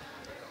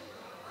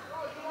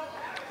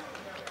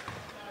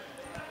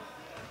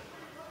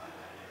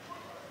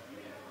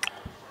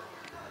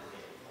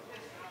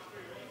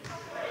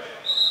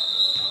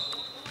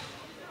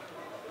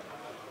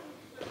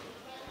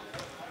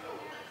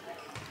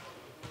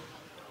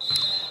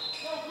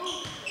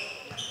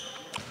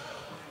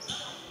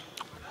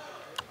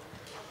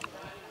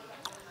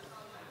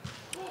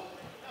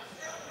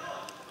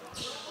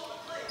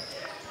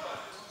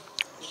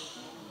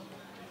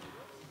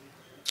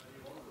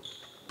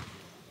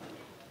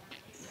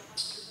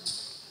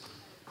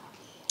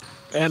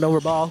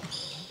 Andover ball,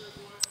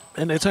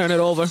 and they turn it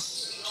over.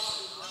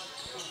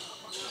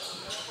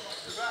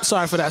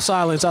 Sorry for that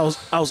silence. I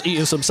was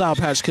eating some Sour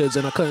Patch Kids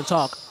and I couldn't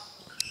talk,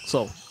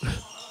 so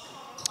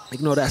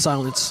ignore that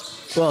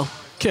silence. Well,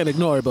 can't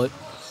ignore it, but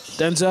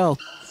Denzel.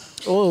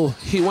 Oh,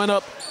 he went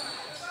up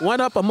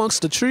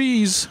amongst the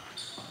trees.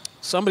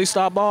 Somebody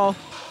stop ball.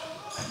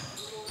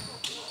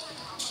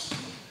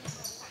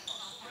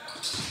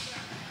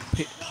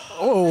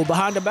 Oh,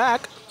 behind the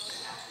back.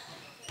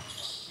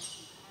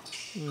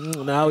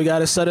 Now we got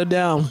to set it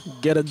down.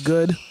 Get a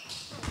good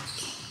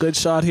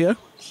shot here.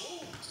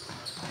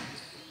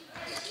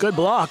 Good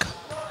block.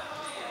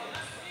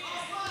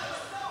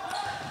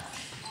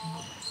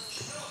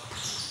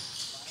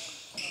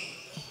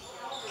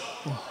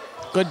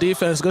 Good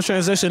defense. Good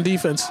transition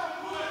defense.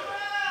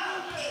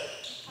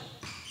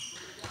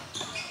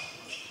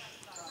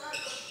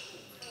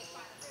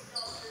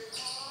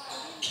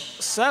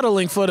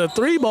 Settling for the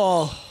three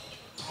ball.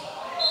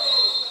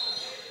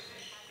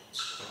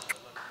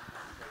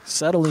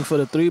 Settling for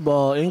the three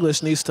ball.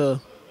 English needs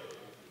to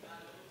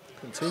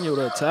continue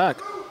to attack.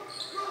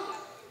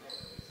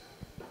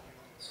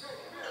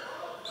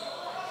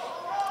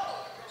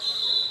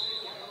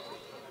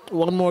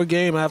 One more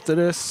game after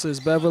this is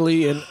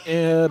Beverly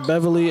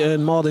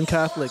and Malden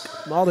Catholic.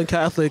 Malden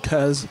Catholic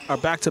are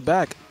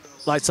back-to-back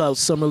Lights Out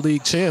Summer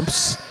League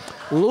champs.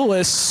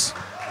 Lewis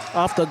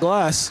off the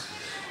glass.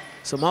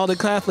 So Malden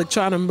Catholic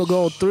trying to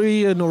go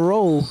 3 in a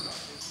row.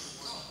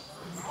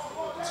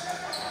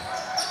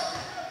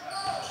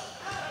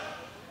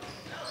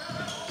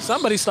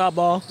 Somebody stop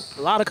ball.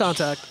 A lot of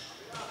contact.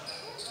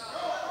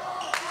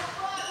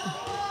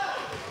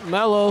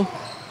 Mello.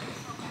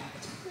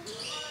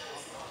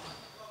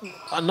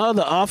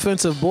 Another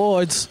offensive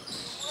boards.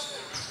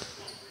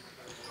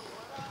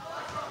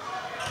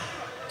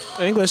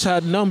 English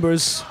had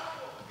numbers.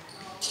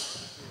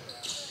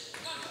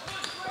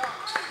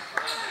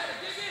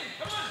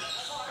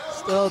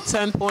 Still a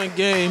 10-point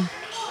game.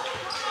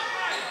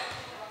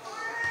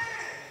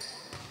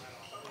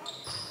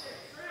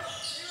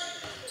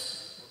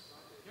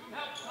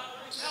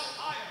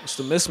 It's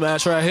the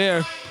mismatch right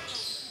here.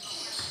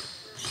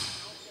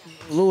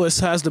 Lewis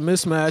has the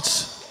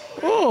mismatch.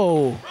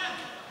 Oh.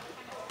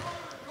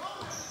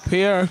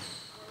 Pierre.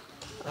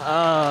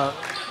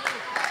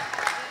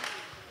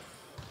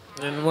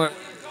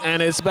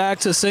 And it's back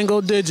to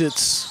single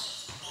digits.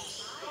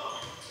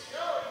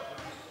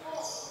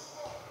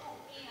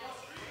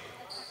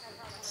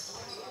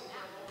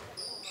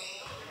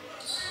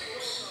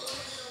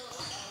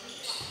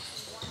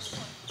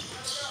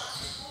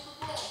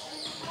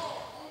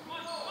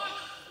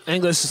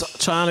 English is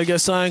trying to get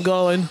something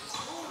going.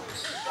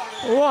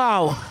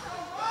 Wow.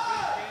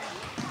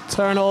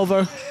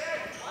 Turnover.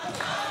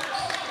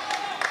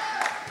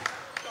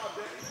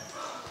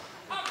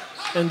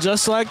 And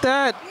just like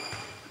that,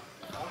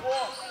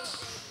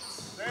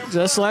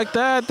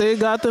 they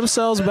got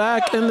themselves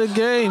back in the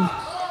game.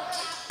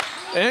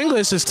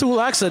 English is too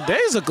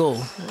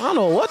lackadaisical. I don't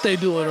know what they're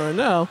doing right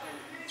now.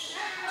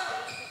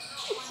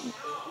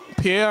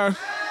 Pierre.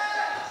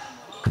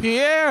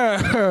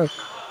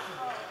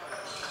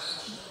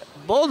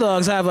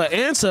 Bulldogs have an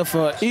answer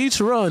for each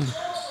run.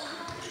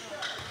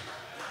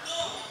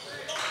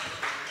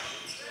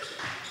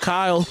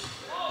 Kyle.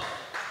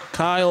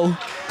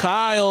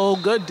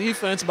 Good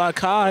defense by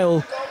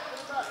Kyle.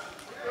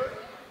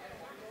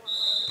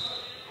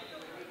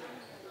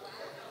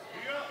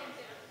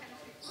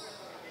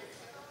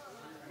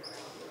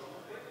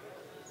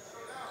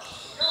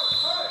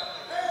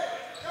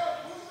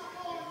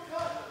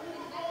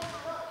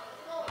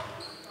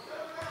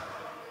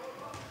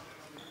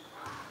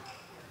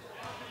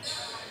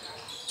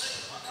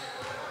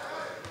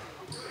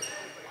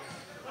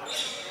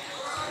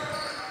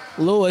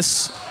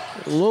 Lewis.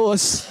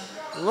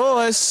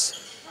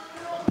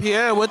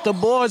 Pierre with the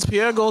boards.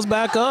 Pierre goes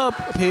back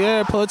up.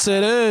 Pierre puts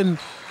it in.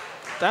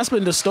 That's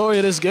been the story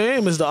of this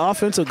game, is the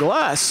offensive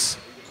glass.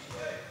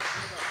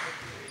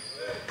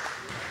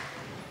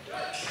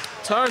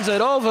 Turns it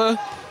over.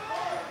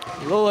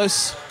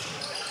 Lewis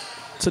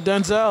to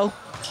Denzel.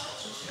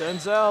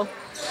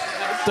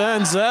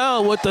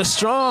 Denzel with the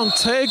strong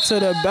take to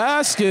the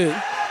basket.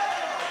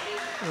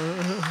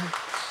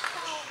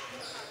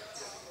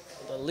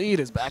 The lead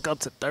is back up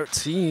to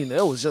 13.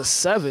 It was just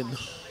 7.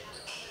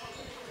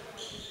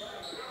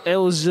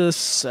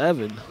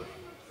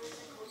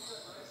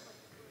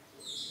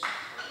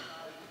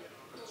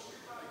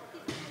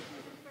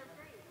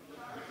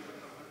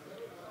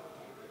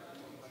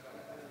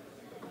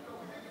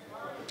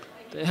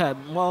 They had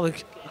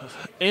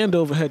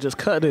Andover had just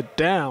cut it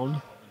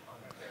down.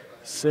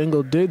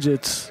 Single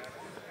digits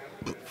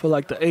for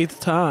like the 8th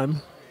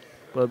time.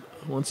 But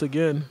once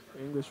again,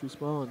 English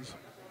responds.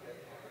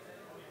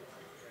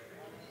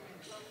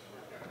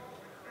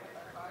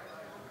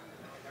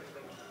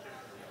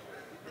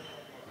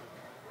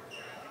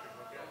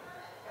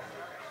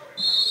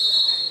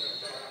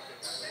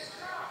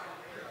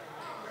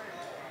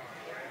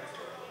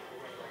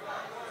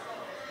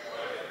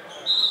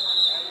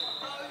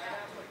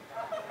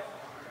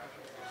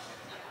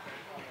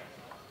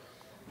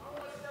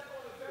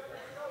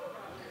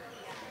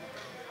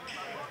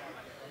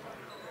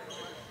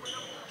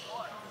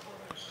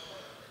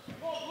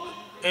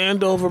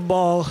 Andover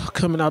ball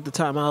coming out the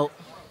timeout.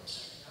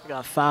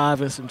 Got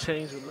 5 and some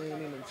change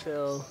remaining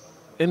until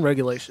in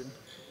regulation.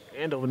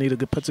 Andover need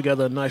to put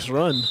together a nice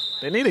run.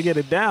 They need to get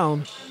it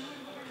down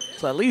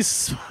to at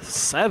least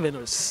 7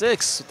 or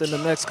 6 within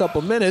the next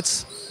couple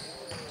minutes.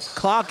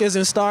 Clock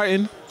isn't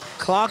starting.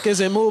 Clock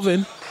isn't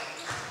moving.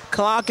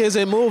 Clock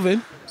isn't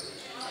moving.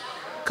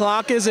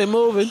 Clock isn't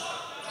moving.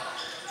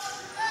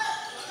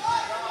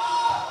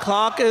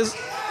 Clock is...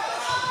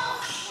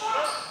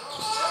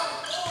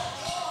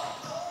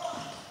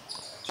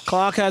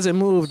 Clock hasn't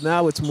moved,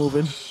 now it's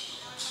moving.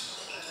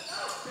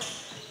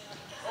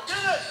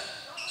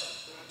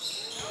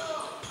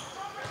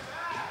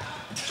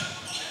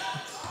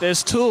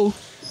 There's 2.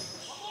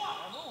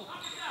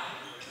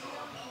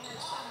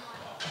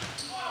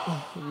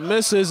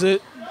 Misses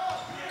it.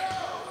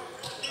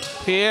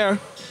 Pierre.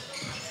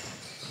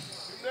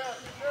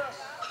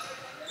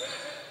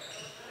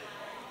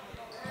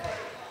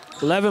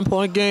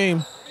 $11-point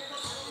game.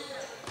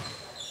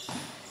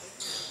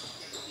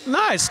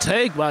 Nice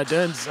take by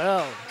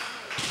Denzel.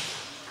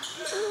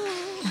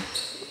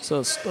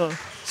 So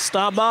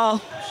stop ball.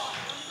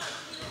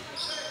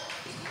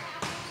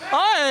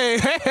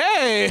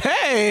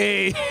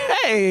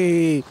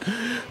 Hey.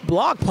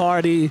 Block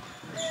party.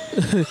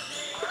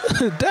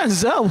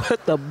 Denzel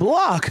with the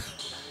block.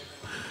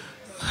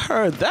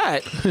 Heard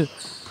that.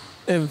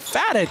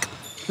 Emphatic.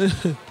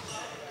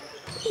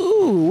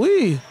 Ooh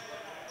wee.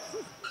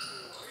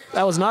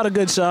 That was not a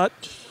good shot.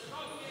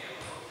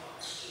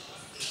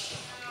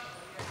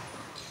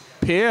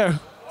 Pierre.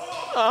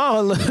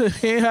 Oh,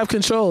 he didn't have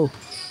control.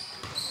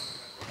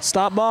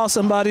 Stop ball,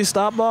 somebody,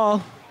 stop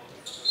ball.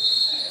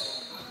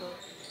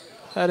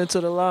 Headed to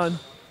the line.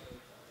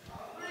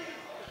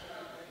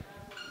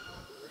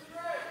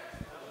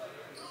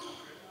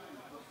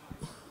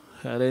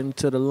 Heading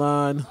to the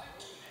line.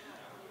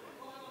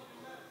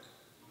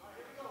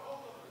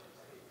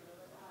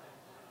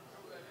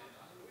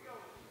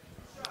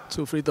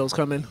 Two free throws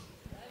coming.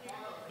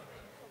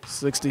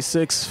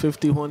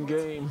 66-51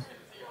 game.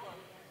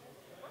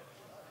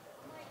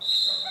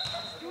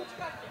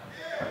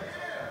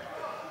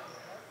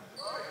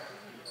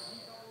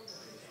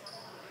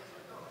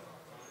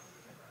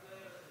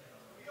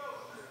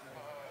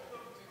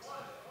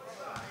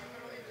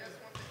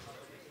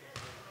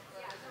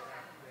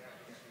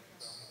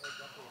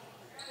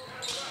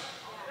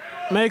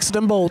 Makes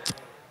them both.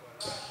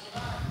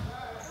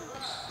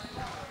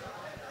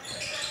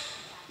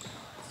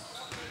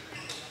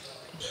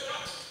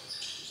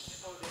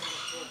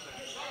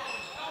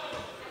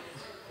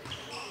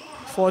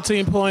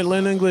 14-point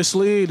Lynn English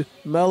lead.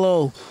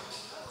 Mello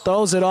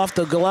throws it off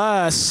the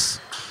glass.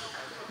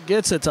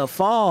 Gets it to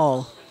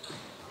fall.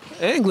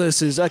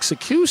 English's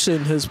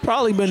execution has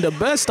probably been the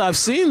best I've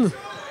seen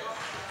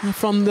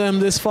from them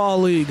this fall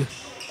league.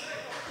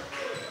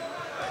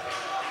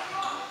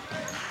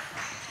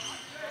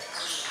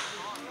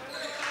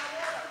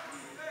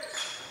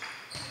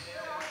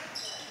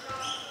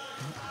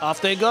 Off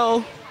they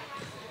go.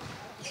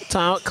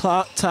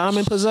 Time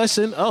in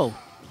possession. Oh.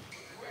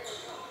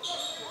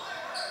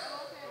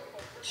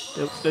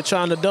 They're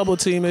trying to double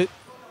team it.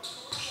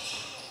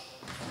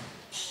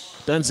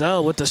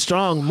 Denzel with the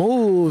strong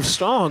move,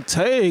 strong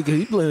take.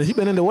 He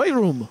been in the weight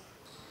room.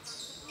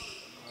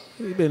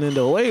 He been in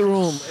the weight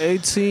room.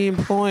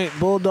 18-point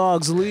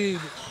Bulldogs lead.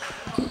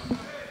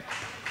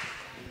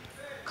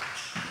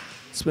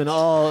 It's been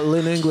all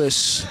Lynn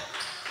English.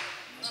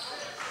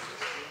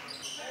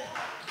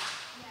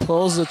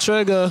 Pulls the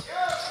trigger.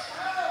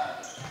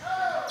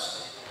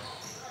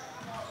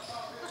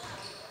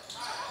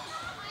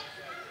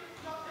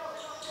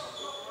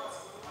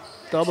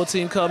 Double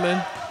team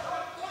coming.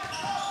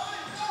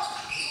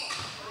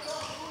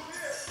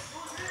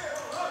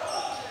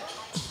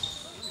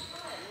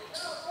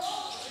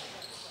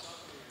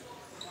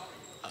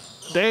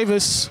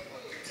 Davis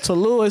to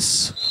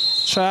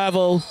Lewis.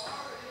 Travel.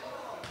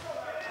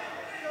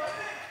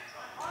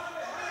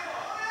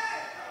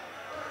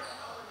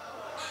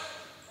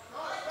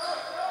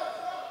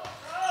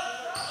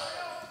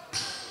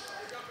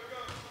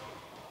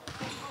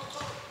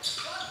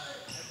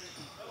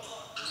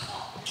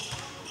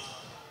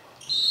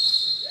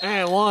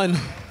 And one.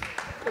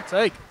 Good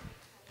take.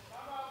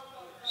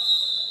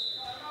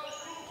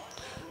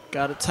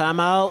 Got a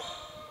timeout.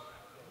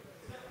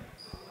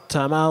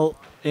 Timeout.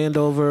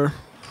 Andover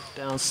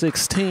down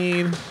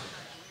 16.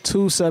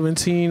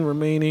 2:17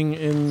 remaining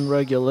in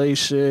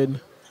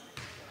regulation.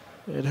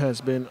 It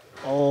has been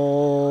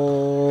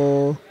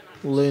all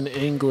Lynn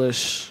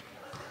English.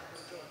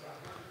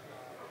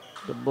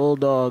 The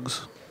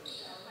Bulldogs.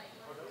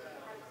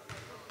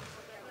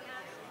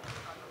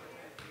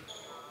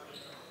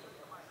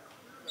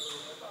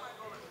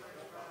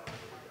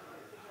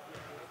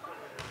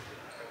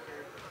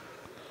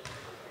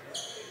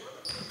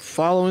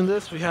 Following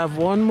this, we have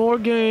one more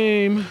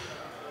game.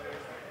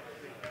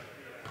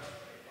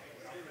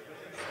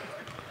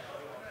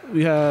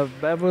 We have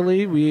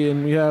Beverly,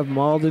 we have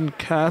Malden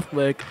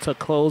Catholic to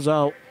close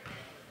out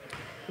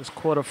this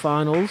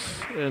quarterfinals,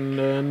 and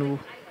then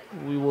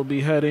we will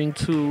be heading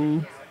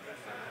to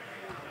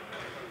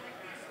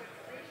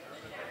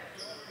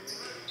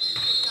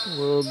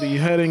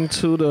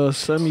the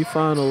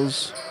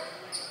semifinals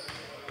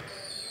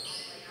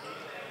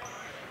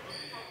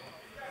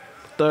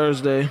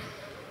Thursday.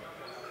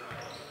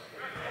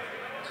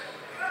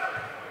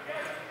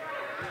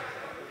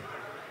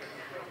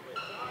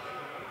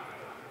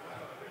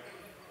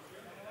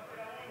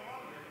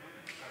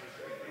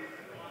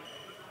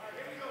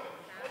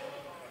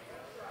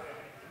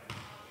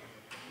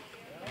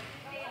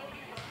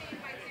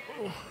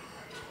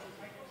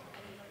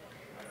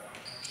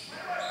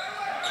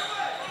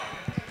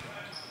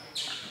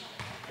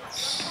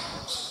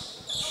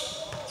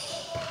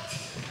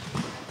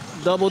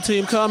 Double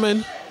team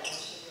coming.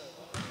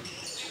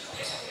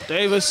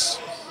 Davis,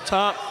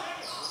 top.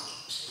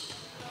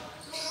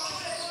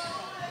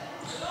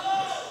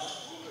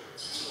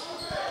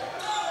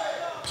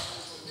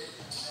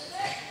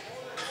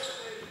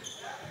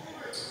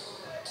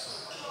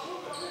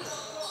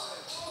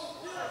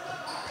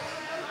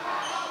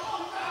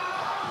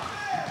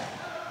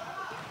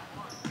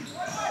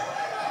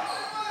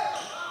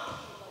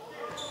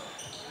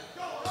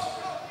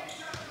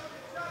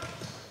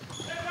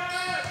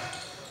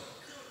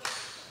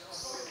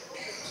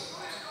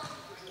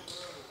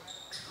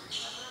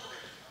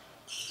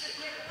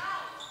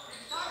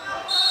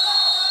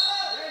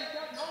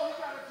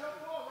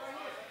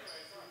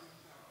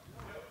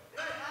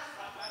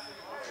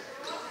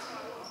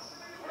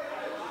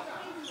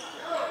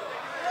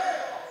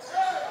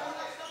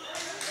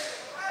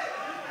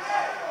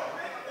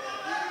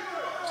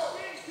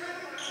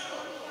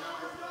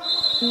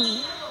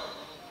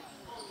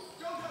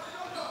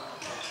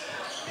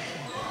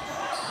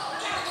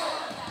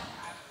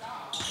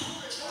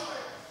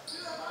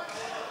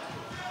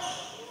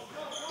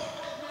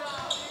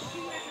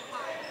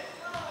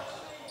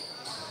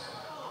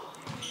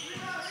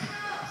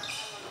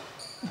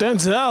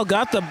 Denzel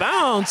got the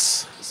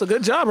bounce. It's a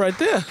good job right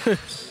there.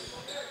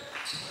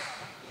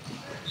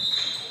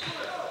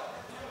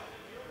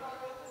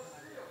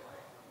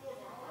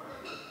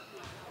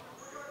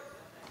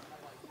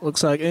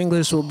 Looks like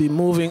English will be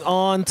moving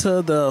on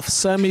to the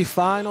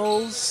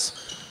semifinals.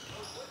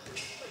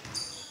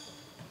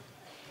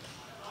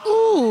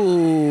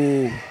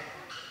 Ooh.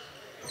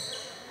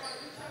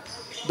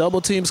 Double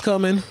teams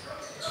coming.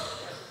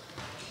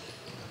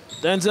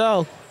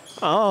 Denzel.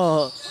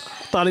 Oh,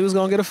 thought he was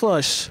going to get a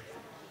flush.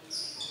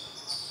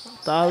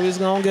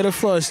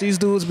 These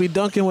dudes be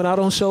dunking when I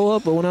don't show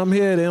up, but when I'm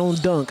here, they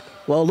don't dunk.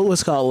 Well,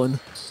 Lewis caught one,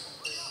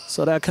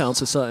 so that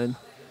counts as something.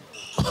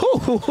 Oh.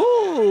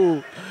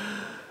 Ooh.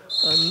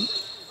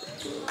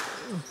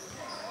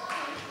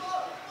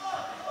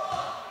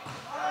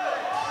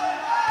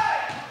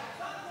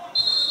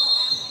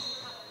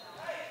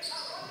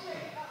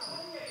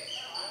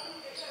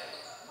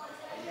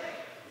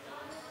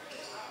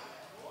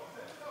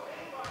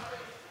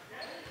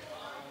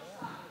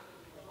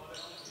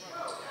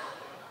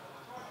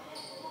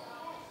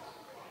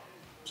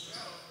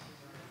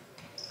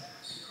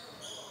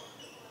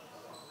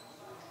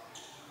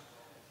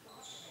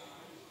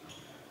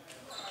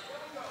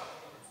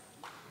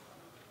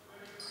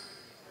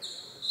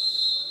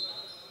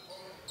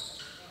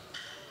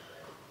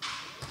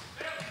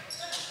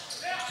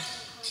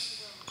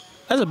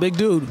 That's a big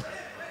dude.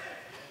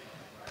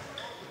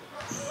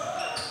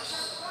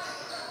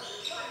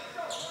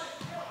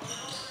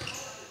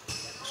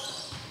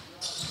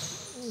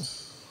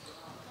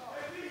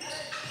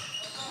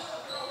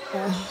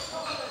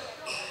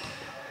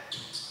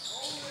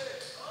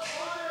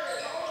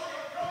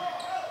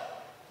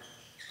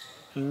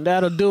 And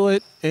that'll do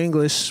it.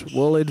 English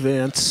will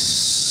advance.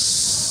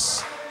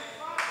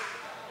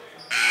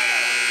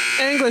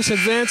 English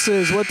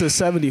advances with the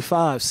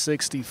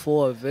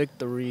 75-64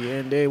 victory,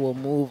 and they will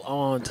move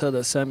on to the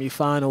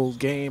semifinal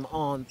game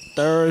on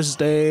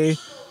Thursday.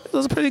 It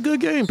was a pretty good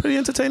game, pretty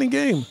entertaining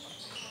game.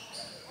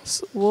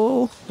 So,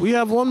 well, we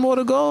have one more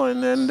to go,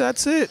 and then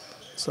that's it.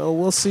 So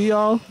we'll see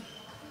y'all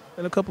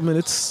in a couple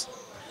minutes.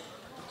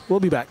 We'll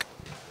be back.